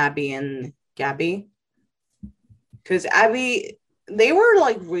from Abby and Gabby. Because Abby, they were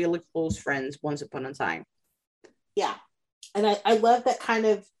like really close friends once upon a time. Yeah. And I love that kind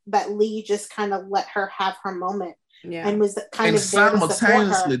of, that Lee just kind of let her have her moment. Yeah. And was kind and of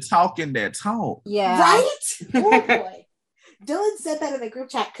simultaneously talking that talk. Yeah. Right? Oh boy. Dylan said that in the group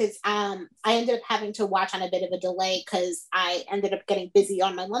chat because I ended up having to watch on a bit of a delay because I ended up getting busy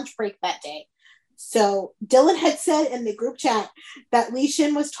on my lunch break that day. So Dylan had said in the group chat that Lee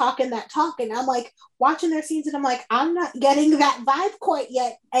Shin was talking that talk, and I'm like watching their scenes and I'm like, I'm not getting that vibe quite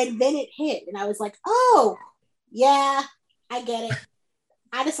yet. And then it hit and I was like, oh yeah, I get it.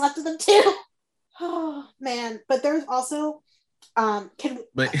 I just left with them too. Oh man. But there's also can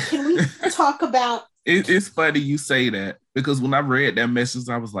we talk about it's funny you say that, because when I read that message,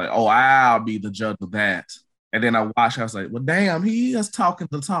 I was like, oh, I'll be the judge of that. And then I watched, I was like, well, damn, he is talking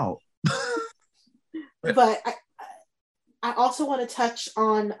the talk. But I also want to touch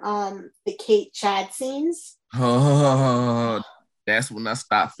on the Kate Chad scenes. Oh, that's when I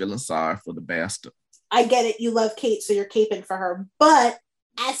stopped feeling sorry for the bastard. I get it. You love Kate, so you're caping for her. But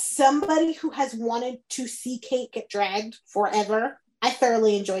as somebody who has wanted to see Kate get dragged forever, I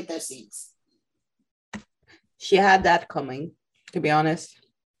thoroughly enjoyed those scenes. She had that coming, to be honest.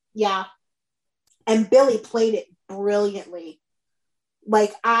 Yeah. And Billy played it brilliantly.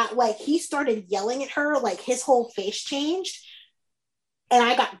 Like he started yelling at her, like his whole face changed, and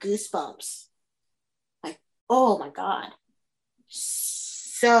I got goosebumps. Like, oh my God.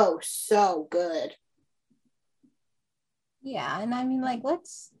 So good. Yeah, and I mean, like,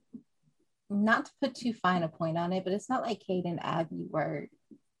 let's not to put too fine a point on it, but it's not like Kate and Abby were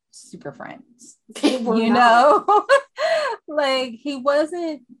super friends. They were you not. know, like he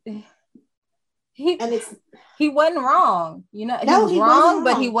wasn't. He wasn't wrong. You know, No, he was wrong,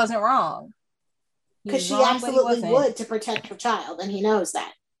 but wrong. he wasn't wrong. Because she absolutely would to protect her child, and he knows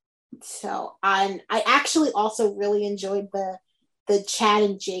that. So I actually also really enjoyed the Chad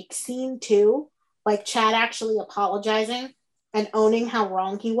and Jake scene too. Like Chad actually apologizing and owning how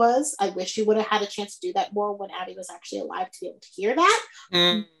wrong he was. I wish he would have had a chance to do that more when Abby was actually alive to be able to hear that.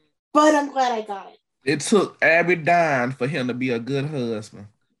 But I'm glad I got it. It took Abby dying for him to be a good husband.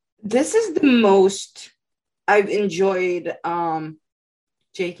 This is the most I've enjoyed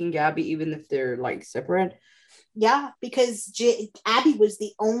Jake and Gabby, even if they're like separate. Yeah, because Abby was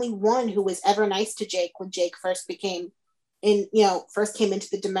the only one who was ever nice to Jake when Jake first came into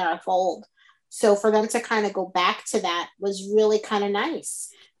the DiMera fold. So for them to kind of go back to that was really kind of nice,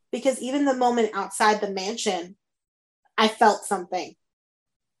 because even the moment outside the mansion, I felt something.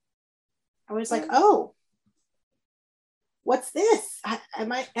 I was like, oh, what's this?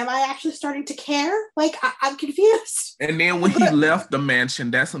 Am I actually starting to care? Like, I'm confused. And then when he left the mansion,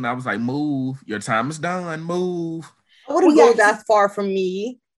 that's when I was like, move. Your time is done. Move. I wouldn't go that far from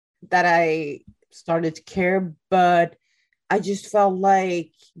me that I started to care, but I just felt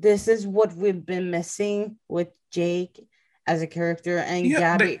like this is what we've been missing with Jake as a character, and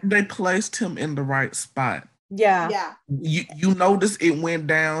Gabby. They placed him in the right spot. Yeah. You notice it went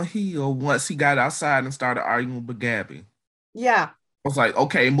downhill once he got outside and started arguing with Gabby. Yeah. I was like,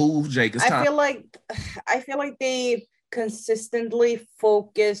 okay, move, Jake. It's time. I feel like they consistently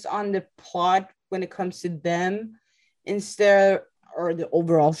focus on the plot when it comes to them instead, or the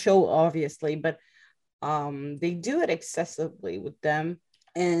overall show, obviously, but they do it excessively with them,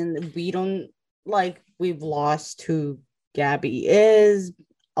 and we don't, like, we've lost who Gabby is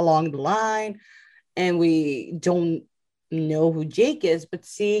along the line, and we don't know who Jake is, but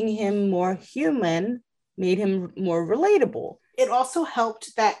seeing him more human made him more relatable. It also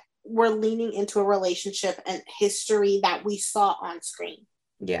helped that we're leaning into a relationship and history that we saw on screen.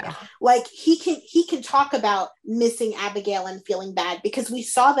 Yeah. Like he can talk about missing Abigail and feeling bad because we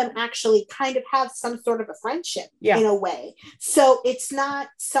saw them actually kind of have some sort of a friendship in a way. So it's not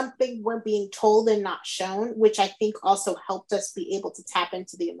something we're being told and not shown, which I think also helped us be able to tap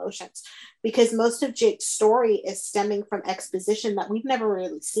into the emotions, because most of Jake's story is stemming from exposition that we've never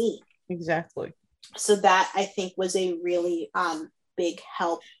really seen. Exactly. So that I think was a really big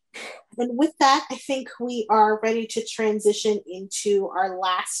help. And with that, I think we are ready to transition into our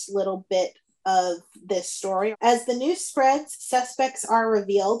last little bit of this story. As the news spreads, suspects are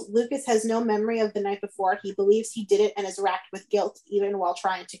revealed. Lucas has no memory of the night before. He believes he did it and is racked with guilt, even while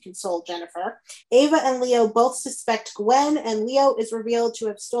trying to console Jennifer. Ava and Leo both suspect Gwen, and Leo is revealed to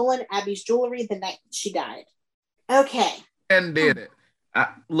have stolen Abby's jewelry the night she died. Okay. And did it.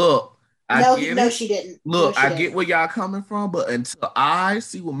 Look. She didn't. Look, I get where y'all coming from, but until I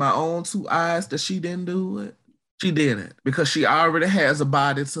see with my own two eyes that she didn't do it, she didn't, because she already has a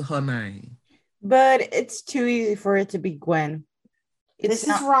body to her name. But it's too easy for it to be Gwen. This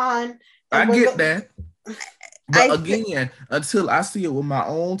is Ron. I get that. But again, until I see it with my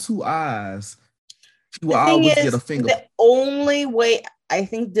own two eyes, she will always get a finger. The only way, I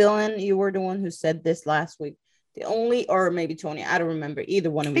think, Dylan, you were the one who said this last week. The only, or maybe Tony, I don't remember, either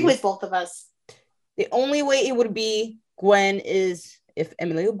one of you. I think it was both of us. The only way it would be Gwen is if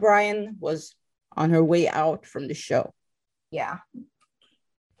Emily O'Brien was on her way out from the show. Yeah.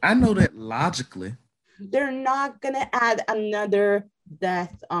 I know that logically. They're not going to add another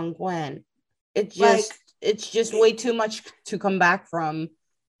death on Gwen. It's just way too much to come back from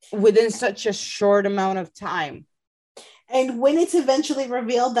within such a short amount of time. And when it's eventually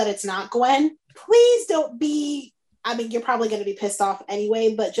revealed that it's not Gwen, please don't be, I mean, you're probably going to be pissed off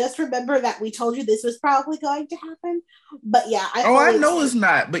anyway, but just remember that we told you this was probably going to happen. But yeah. I know it's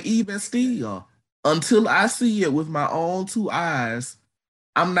not, but even still, until I see it with my own two eyes,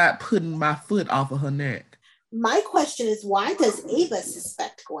 I'm not putting my foot off of her neck. My question is, why does Ava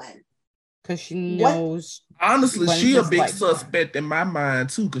suspect Gwen? because she knows. Honestly, Gwen's she a just big like- suspect in my mind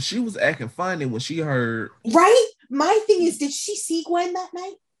too, because she was acting funny when she heard. Right? My thing is, did she see Gwen that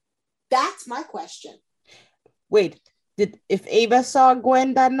night? That's my question. Wait, if Ava saw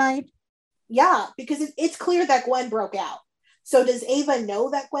Gwen that night? Yeah, because it's clear that Gwen broke out. So does Ava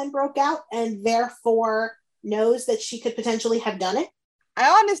know that Gwen broke out and therefore knows that she could potentially have done it? I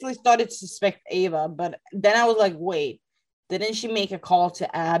honestly started to suspect Ava, but then I was like, wait, didn't she make a call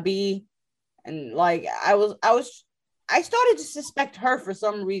to Abby? And like I started to suspect her for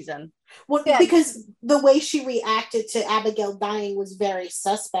some reason. Well, Yeah. because the way she reacted to Abigail dying was very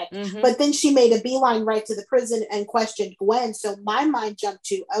suspect. Mhm. But then she made a beeline right to the prison and questioned Gwen. So my mind jumped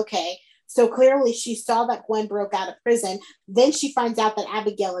to, okay, so clearly she saw that Gwen broke out of prison. Then she finds out that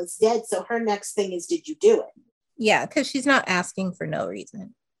Abigail is dead. So her next thing is, did you do it? Yeah, because she's not asking for no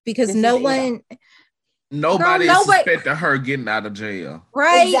reason. Because This no is Ava. one, Nobody Girl, is suspecting her getting out of jail.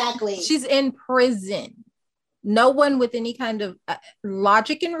 right? Exactly. She's in prison. No one with any kind of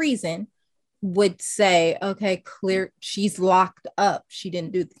logic and reason would say, okay, clear, she's locked up. She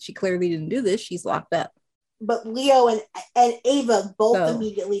clearly didn't do this. She's locked up. But Leo and Ava both So-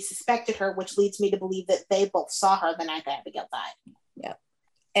 immediately suspected her, which leads me to believe that they both saw her the night that Abigail died. Yeah.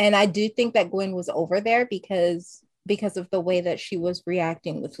 And I do think that Gwen was over there because of the way that she was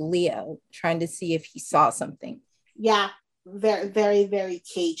reacting with Leo, trying to see if he saw something. Yeah, very, very, very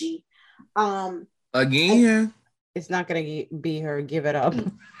cagey. Again, It's not gonna be her. Give it up.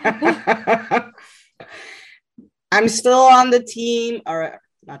 I'm still on the team, or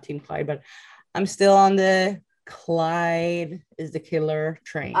not Team Clyde, but I'm still on the Clyde is the killer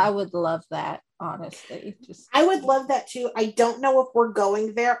train. I would love that, honestly. Just I would love that too. I don't know if we're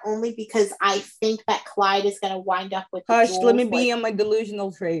going there only because I think that Clyde is going to wind up with. the Hush, let jewels, me be like- on my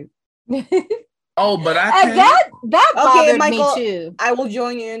delusional train. oh, but I And can't. that Okay, bothered Michael. me too. I will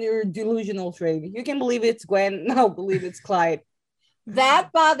join you in your delusional train. You can believe it's Gwen. No, believe it's Clyde.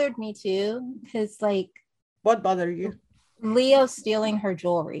 That bothered me too, because like What bothered you? Leo stealing her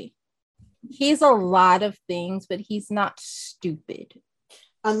jewelry. He's a lot of things, but he's not stupid.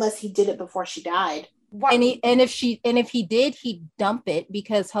 unless he did it before she died. What? And if he did, he'd dump it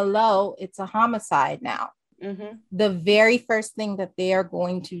because hello, it's a homicide now. Mhm. The very first thing that they are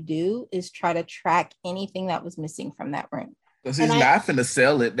going to do is try to track anything that was missing from that room. Because he's And not finna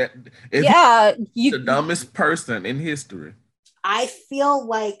sell it. That if Yeah, he's the dumbest person in history. I feel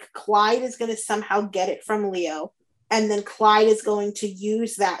like Clyde is going to somehow get it from Leo, and then Clyde is going to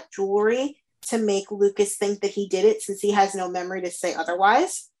use that jewelry to make Lucas think that he did it, since he has no memory to say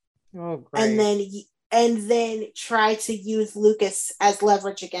otherwise. Oh, great. And then try to use Lucas as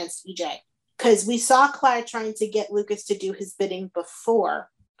leverage against EJ. Because we saw Clyde trying to get Lucas to do his bidding before,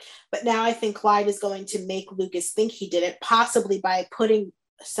 but now I think Clyde is going to make Lucas think he did it, possibly by putting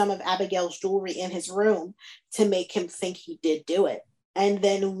some of Abigail's jewelry in his room to make him think he did do it. And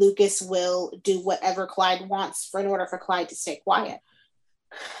then Lucas will do whatever Clyde wants in order for Clyde to stay quiet.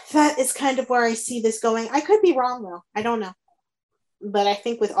 That is kind of where I see this going. I could be wrong though. I don't know. But I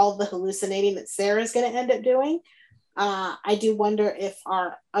think with all the hallucinating that Sarah's going to end up doing, I do wonder if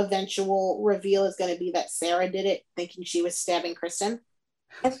our eventual reveal is going to be that Sarah did it, thinking she was stabbing Kristen.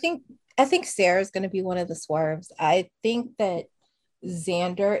 I think Sarah's going to be one of the swerves. I think that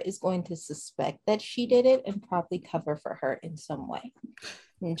Xander is going to suspect that she did it and probably cover for her in some way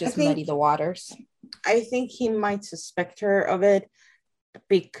and just muddy the waters. I think he might suspect her of it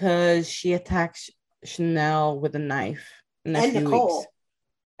because she attacks Chanel with a knife. In a And few Nicole. weeks.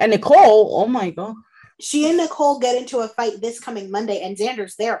 And Nicole, oh my God. She and Nicole get into a fight this coming Monday, and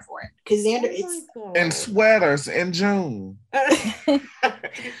Xander's there for it. Because Xander, Oh it's my God. And sweaters in June.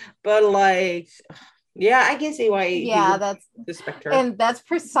 But like, yeah, I can see why he Yeah, would that's suspect her. and that's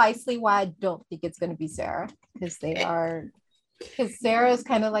precisely why I don't think it's going to be Sarah, because Sarah is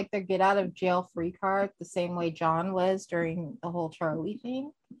kind of like their get out of jail free card, the same way John was during the whole Charlie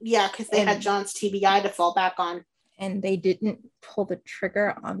thing. yeah, because they had And- John's TBI to fall back on. And they didn't pull the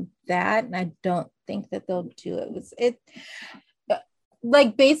trigger on that. And I don't think that they'll do it.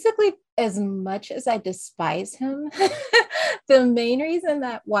 Like basically, as much as I despise him, the main reason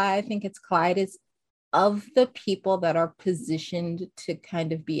that why I think it's Clyde is of the people that are positioned to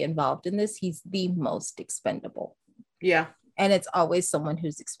kind of be involved in this, he's the most expendable. Yeah. And it's always someone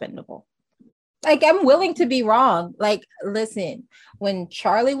who's expendable. Like, I'm willing to be wrong. Like, listen, when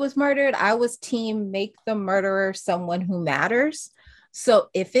Charlie was murdered, I was team make the murderer someone who matters. So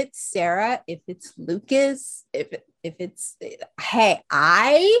if it's Sarah, if it's Lucas, if it's, hey,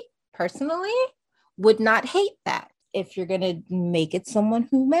 I personally would not hate that. If you're going to make it someone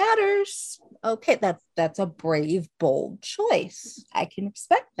who matters, okay, that's a brave, bold choice. I can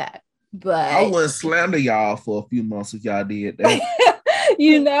respect that. I but would slander y'all for a few months if y'all did that.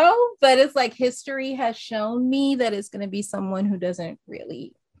 but it's like history has shown me that it's going to be someone who doesn't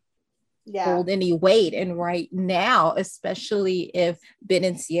really hold any weight. And right now, especially if Ben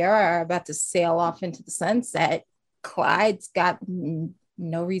and Sierra are about to sail off into the sunset, Clyde's got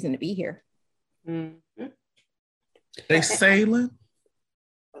no reason to be here. Mm-hmm. They sailing?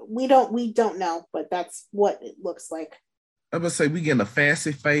 We don't know, but that's what it looks like. I would say we getting a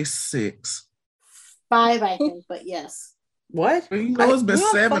fancy face 6. 5, I think, but yes. What? Well, you know, it's been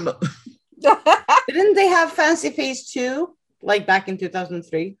 7. Didn't they have Fancy Face 2? Like back in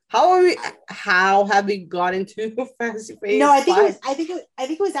 2003. How have we got into Fancy Face? No, I think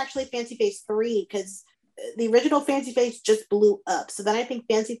it was actually Fancy Face 3 because the original Fancy Face just blew up. So then I think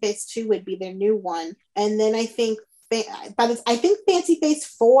Fancy Face 2 would be their new one, and then I think Fancy Face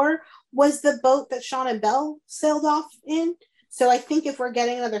 4 was the boat that Sean and Belle sailed off in. So I think if we're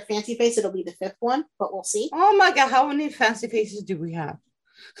getting another Fancy Face, it'll be the 5th one, but we'll see. Oh my God, how many Fancy Faces do we have?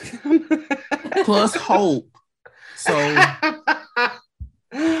 Plus Hope. So I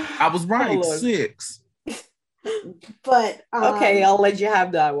was right, 6. But okay, I'll let you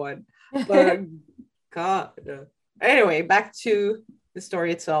have that one. But God. Anyway, back to the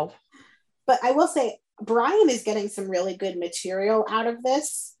story itself. But I will say Brian is getting some really good material out of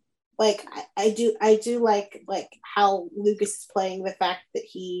this. Like I do like how Lucas is playing the fact that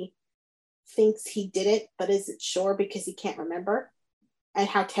he thinks he did it, but isn't sure because he can't remember, and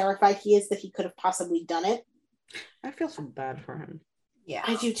how terrified he is that he could have possibly done it. I feel so bad for him. Yeah,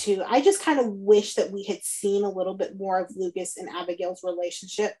 I do too. I just kind of wish that we had seen a little bit more of Lucas and Abigail's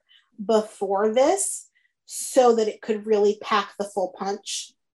relationship before this, so that it could really pack the full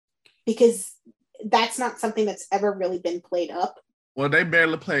punch, because that's not something that's ever really been played up. Well, they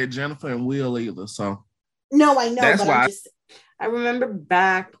barely played Jennifer and Will either, so. No, I know, that's but why I remember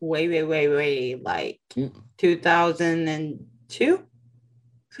back way, like 2002,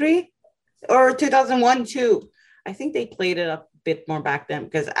 3, or 2001, 2. I think they played it a bit more back then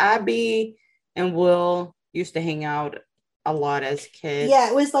because Abby and Will used to hang out a lot as kids. Yeah,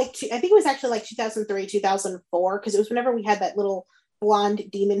 it was like, I think it was actually like 2003, 2004, because it was whenever we had that little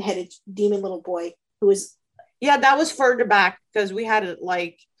blonde demon little boy who was. Yeah, that was further back because we had it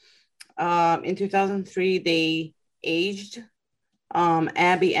like in 2003, they aged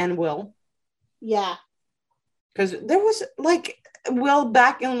Abby and Will. Yeah. Because there was like Will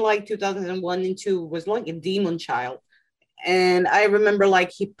back in like 2001 and 2 was like a demon child. And I remember like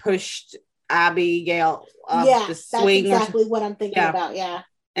he pushed Abigail up the swing. That's exactly what I'm thinking about. Yeah.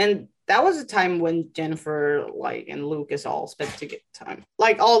 And that was a time when Jennifer and Lucas all spent time.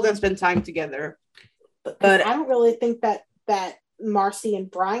 Like all of them spent time together. But I don't really think that Marcy and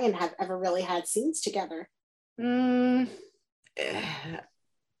Brian have ever really had scenes together. Not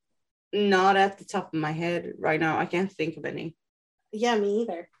at the top of my head right now. I can't think of any. Yeah, me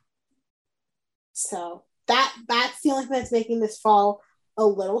either. So that's the only thing that's making this fall a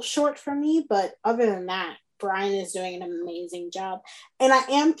little short for me. But other than that, Brian is doing an amazing job. And I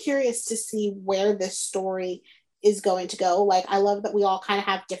am curious to see where this story is going to go. Like, I love that we all kind of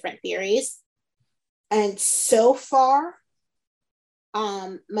have different theories. And so far,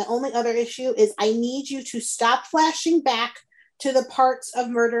 my only other issue is I need you to stop flashing back to the parts of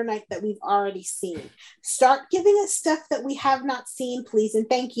Murder Night that we've already seen. Start giving us stuff that we have not seen, please, and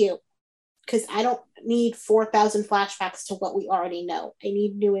thank you. Because I don't need 4,000 flashbacks to what we already know. I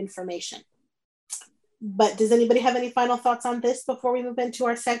need new information. But does anybody have any final thoughts on this before we move into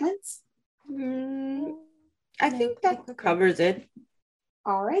our segments? I think that covers it.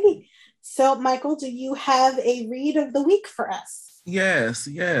 Alrighty. So, Michael, do you have a read of the week for us? Yes.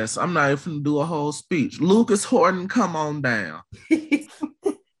 I'm not even gonna do a whole speech. Lucas Horton, come on down.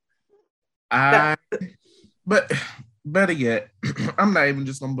 But better yet, I'm not even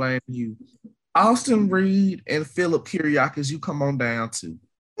just gonna blame you. Austin Reed and Philip Kiriakis, you come on down too.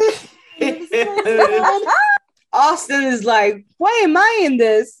 Austin is like, why am I in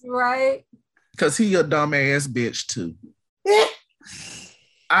this? Right. Because he a dumbass bitch too.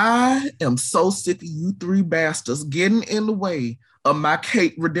 I am so sick of you 3 bastards getting in the way of my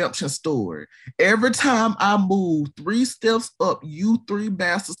Kate redemption story. Every time I move 3 steps up, you 3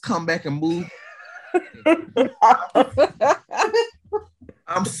 bastards come back and move.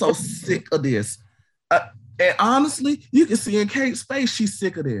 I'm so sick of this. And honestly, you can see in Kate's face, she's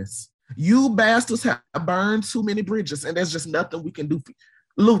sick of this. You bastards have burned too many bridges, and there's just nothing we can do.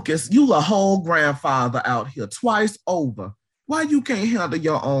 Lucas, you a whole grandfather out here twice over. Why you can't handle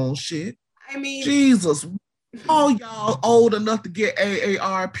your own shit? I mean, Jesus, all y'all old enough to get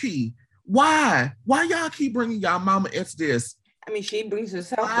AARP. Why? Why y'all keep bringing y'all mama into this? I mean, she brings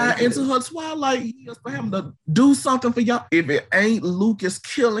herself into her twilight years for him to do something for y'all. If it ain't Lucas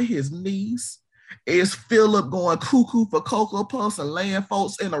killing his niece, it's Philip going cuckoo for Cocoa Puffs and laying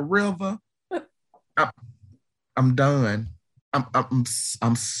folks in a river. I'm done.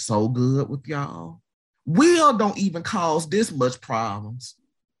 I'm so good with y'all. Will don't even cause this much problems.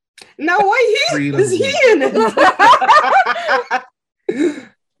 No, why is he in it?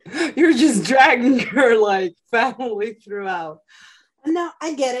 You're just dragging her like family throughout. No,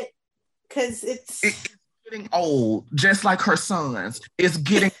 I get it. Because it's getting old, just like her sons. It's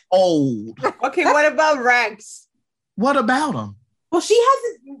getting old. Okay, what about Rex? What about him? Well,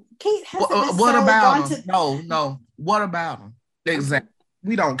 Kate hasn't what about gone him? No. What about him? Exactly.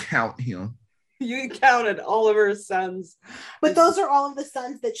 We don't count him. You counted all of her sons. But those are all of the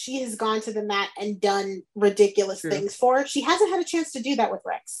sons that she has gone to the mat and done ridiculous things for. She hasn't had a chance to do that with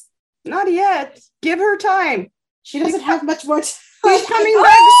Rex. Not yet. Give her time. She doesn't have much more time. She's coming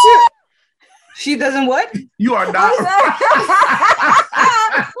back soon. She doesn't what? You are not.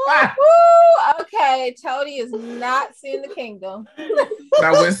 Okay, Tony is not seeing the kingdom.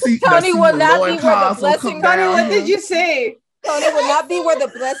 Now when Tony will not be where the blessings. Tony, what did you say? Tony will not be where the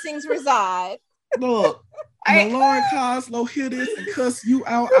blessings reside. Look, when Lauren Coslow hear this and cuss you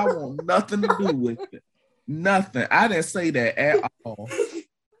out, I want nothing to do with it. Nothing. I didn't say that at all.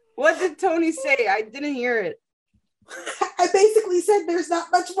 What did Tony say? I didn't hear it. I basically said there's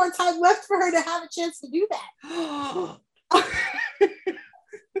not much more time left for her to have a chance to do that.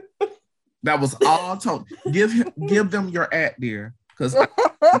 That was all Tony. Give them your at there. Because Oh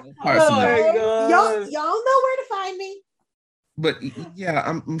personally. Y'all know where to find me. But yeah,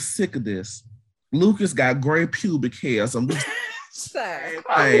 I'm sick of this. Lucas got gray pubic hair. So I'm just Sir.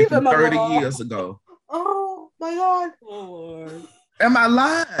 saying from 30 years ago. Oh my God. Lord. Am I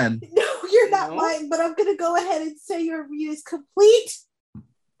lying? No, you're not lying, but I'm going to go ahead and say your review is complete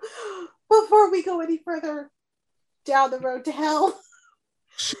before we go any further down the road to hell.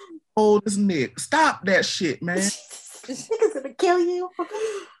 Old as Nick. Stop that shit, man. This nigga's going to kill you. All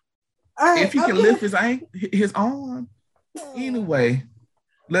right, If he can lift his arm. Anyway,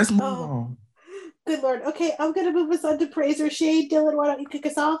 let's move on. Good Lord. Okay, I'm going to move us on to praise or shade. Dylan, why don't you kick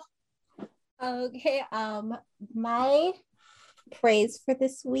us off? Okay, my praise for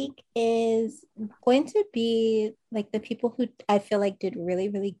this week is going to be like the people who I feel like did really,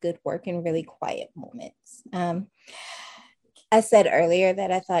 really good work in really quiet moments. I said earlier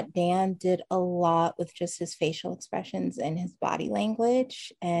that I thought Dan did a lot with just his facial expressions and his body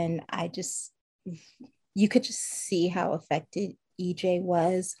language. And you could just see how affected EJ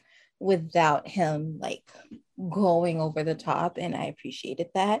was without him like going over the top. And I appreciated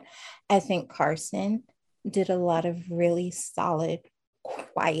that. I think Carson did a lot of really solid,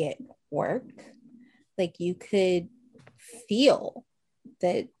 quiet work. Like you could feel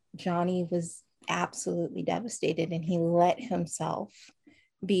that Johnny was absolutely devastated and he let himself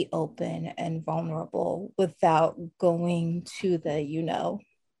be open and vulnerable without going to the,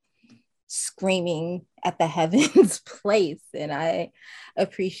 screaming at the heavens place. And I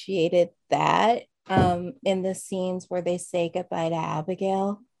appreciated that. In the scenes where they say goodbye to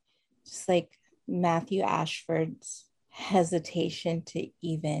Abigail, just like Matthew Ashford's hesitation to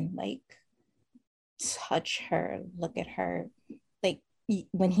even like touch her, look at her, like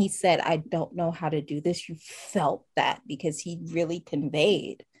when he said, "I don't know how to do this," you felt that because he really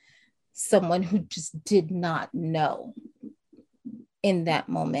conveyed someone who just did not know in that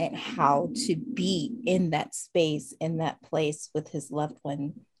moment how to be in that space, in that place with his loved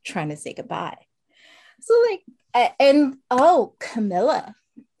one trying to say goodbye. So like, Camilla,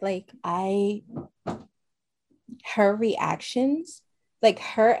 like her reactions, like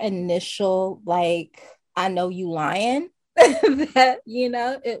her initial, like, "I know you lying," that,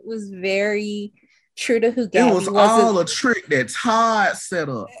 it was very true to who Gabby was. It was all a trick that Todd set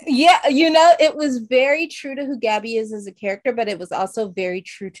up. Yeah, it was very true to who Gabby is as a character, but it was also very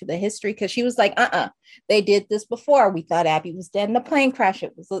true to the history because she was like, they did this before. We thought Abby was dead in a plane crash.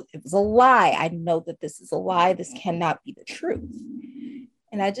 It was a lie. I know that this is a lie. This cannot be the truth.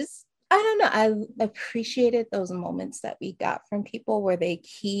 And I don't know. I appreciated those moments that we got from people where they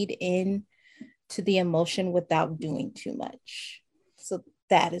keyed in to the emotion without doing too much. So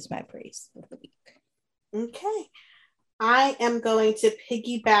that is my praise of the week. Okay. I am going to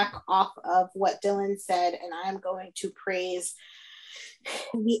piggyback off of what Dylan said, and I am going to praise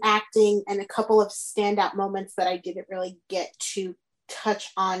the acting and a couple of standout moments that I didn't really get to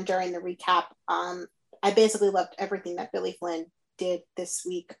touch on during the recap. I basically loved everything that Billy Flynn did this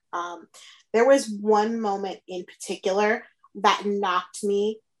week. There was one moment in particular that knocked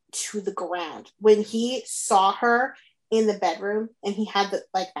me to the ground when he saw her in the bedroom and he had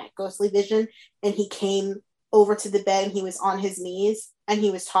that ghostly vision and he came over to the bed and he was on his knees and he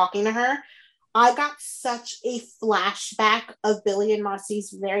was talking to her. I got such a flashback of Billy and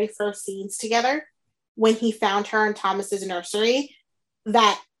Marcy's very first scenes together when he found her in Thomas's nursery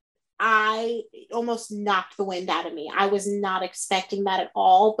that I almost knocked the wind out of me. I was not expecting that at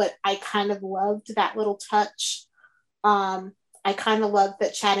all, but I kind of loved that little touch. I kind of loved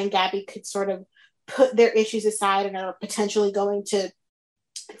that Chad and Gabby could sort of put their issues aside and are potentially going to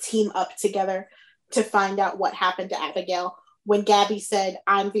team up together to find out what happened to Abigail. When Gabby said,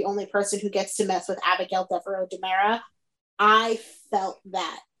 I'm the only person who gets to mess with Abigail Devereaux DiMera, I felt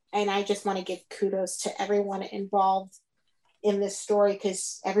that. And I just want to give kudos to everyone involved in this story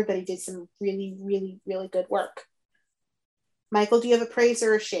because everybody did some really, really, really good work. Michael, do you have a praise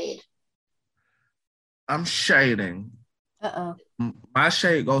or a shade? I'm shading. My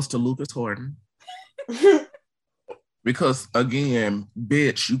shade goes to Lucas Horton. Because again,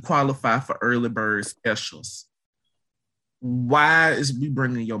 bitch, you qualify for early bird specials. Why is we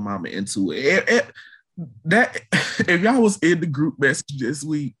bringing your mama into it? If y'all was in the group message this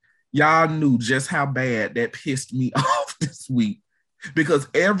week, y'all knew just how bad that pissed me off this week. Because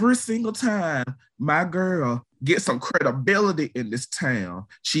every single time my girl gets some credibility in this town,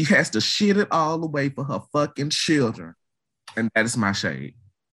 she has to shit it all away for her fucking children. And that is my shade.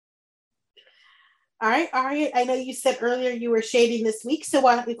 All right, I know you said earlier you were shading this week, so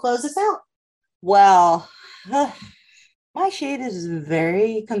why don't we close this out? Well, my shade is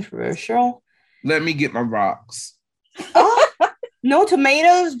very controversial. Let me get my rocks. Oh, no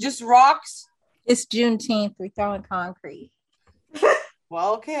tomatoes, just rocks. It's Juneteenth. We're throwing concrete.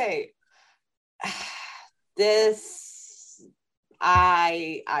 Well, okay. This,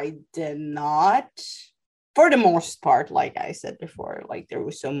 I did not, for the most part, like I said before, like there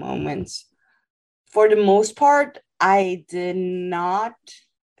were some moments. For the most part, I did not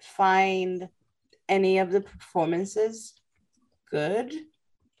find any of the performances good.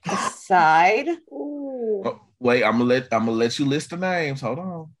 Aside, wait, I'm gonna let you list the names. Hold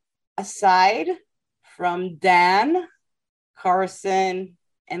on. Aside from Dan, Carson,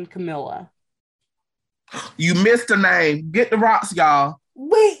 and Camilla. You missed a name. Get the rocks, y'all.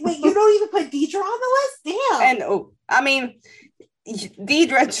 Wait, you don't even put Deidre on the list? Damn. And I mean,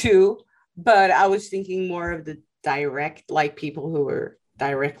 Deidre too, but I was thinking more of the direct, like people who were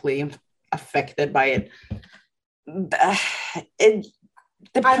directly affected by it.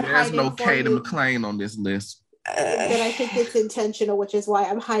 There's no Kate McLean on this list. Then I think it's intentional, which is why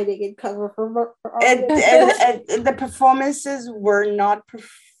I'm hiding in cover for and the performances were not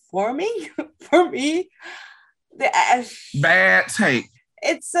performing for me. Bad take.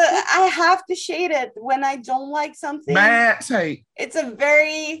 It's I have to shade it when I don't like something. Bad take. It's a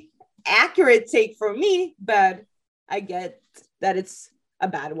very accurate take for me, but I get that it's a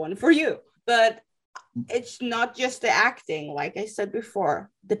bad one for you. But it's not just the acting. Like I said before,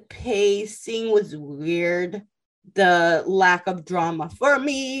 the pacing was weird. The lack of drama for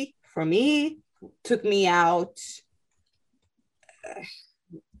me took me out.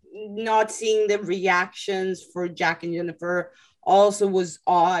 Not seeing the reactions for Jack and Jennifer also was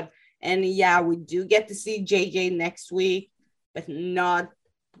odd. And yeah, we do get to see JJ next week, but not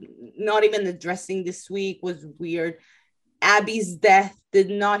even addressing this week was weird. Abby's death did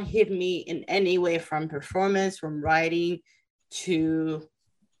not hit me in any way, from performance, from writing, to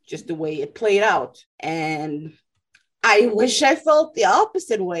just the way it played out. And I wish I felt the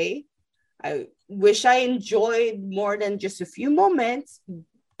opposite way. I wish I enjoyed more than just a few moments,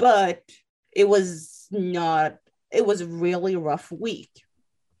 but it was a really rough week.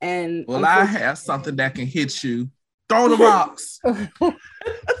 And well, I have something that can hit you. Throw the rocks. Sorry.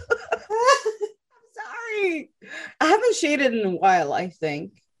 I haven't shaded in a while, I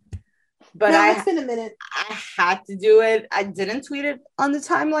think. But no, it's been a minute. I had to do it. I didn't tweet it on the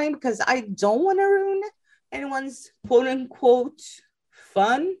timeline because I don't want to ruin anyone's quote unquote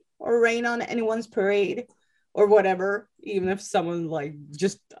fun or rain on anyone's parade or whatever, even if someone like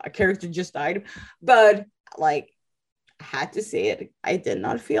just a character just died. But like, I had to say it. I did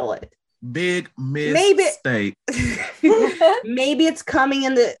not feel it. Big mistake. Maybe it's coming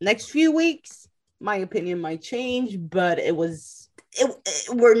in the next few weeks. My opinion might change, but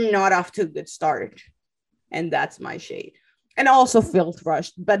we're not off to a good start. And that's my shade. And also felt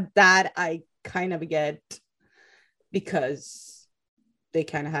rushed, but that I kind of get because they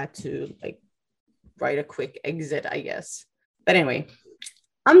kind of had to like write a quick exit, I guess. But anyway,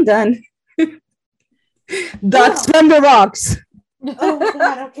 I'm done. Ducks from the rocks. Oh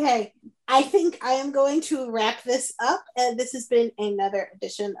God, okay. I think I am going to wrap this up. And this has been another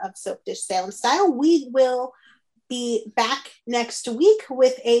edition of Soap Dish Salem Style. We will be back next week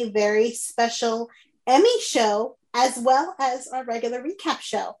with a very special Emmy show as well as our regular recap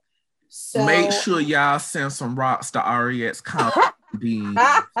show. So make sure y'all send some rocks to REX Comedy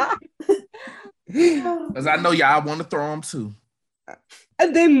because I know y'all want to throw them too.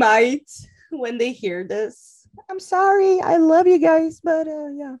 And they might when they hear this. I'm sorry. I love you guys, but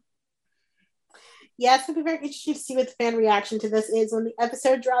yeah. Yeah, it's going to be very interesting to see what the fan reaction to this is when the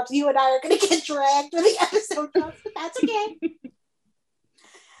episode drops. You and I are going to get dragged when the episode drops, but that's okay.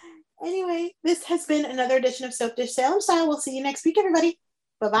 Anyway, this has been another edition of Soap Dish Salem Style. We'll see you next week, everybody.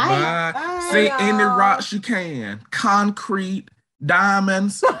 Bye-bye. Bye. See any rocks you can. Concrete,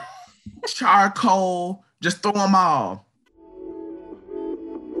 diamonds, charcoal, just throw them all.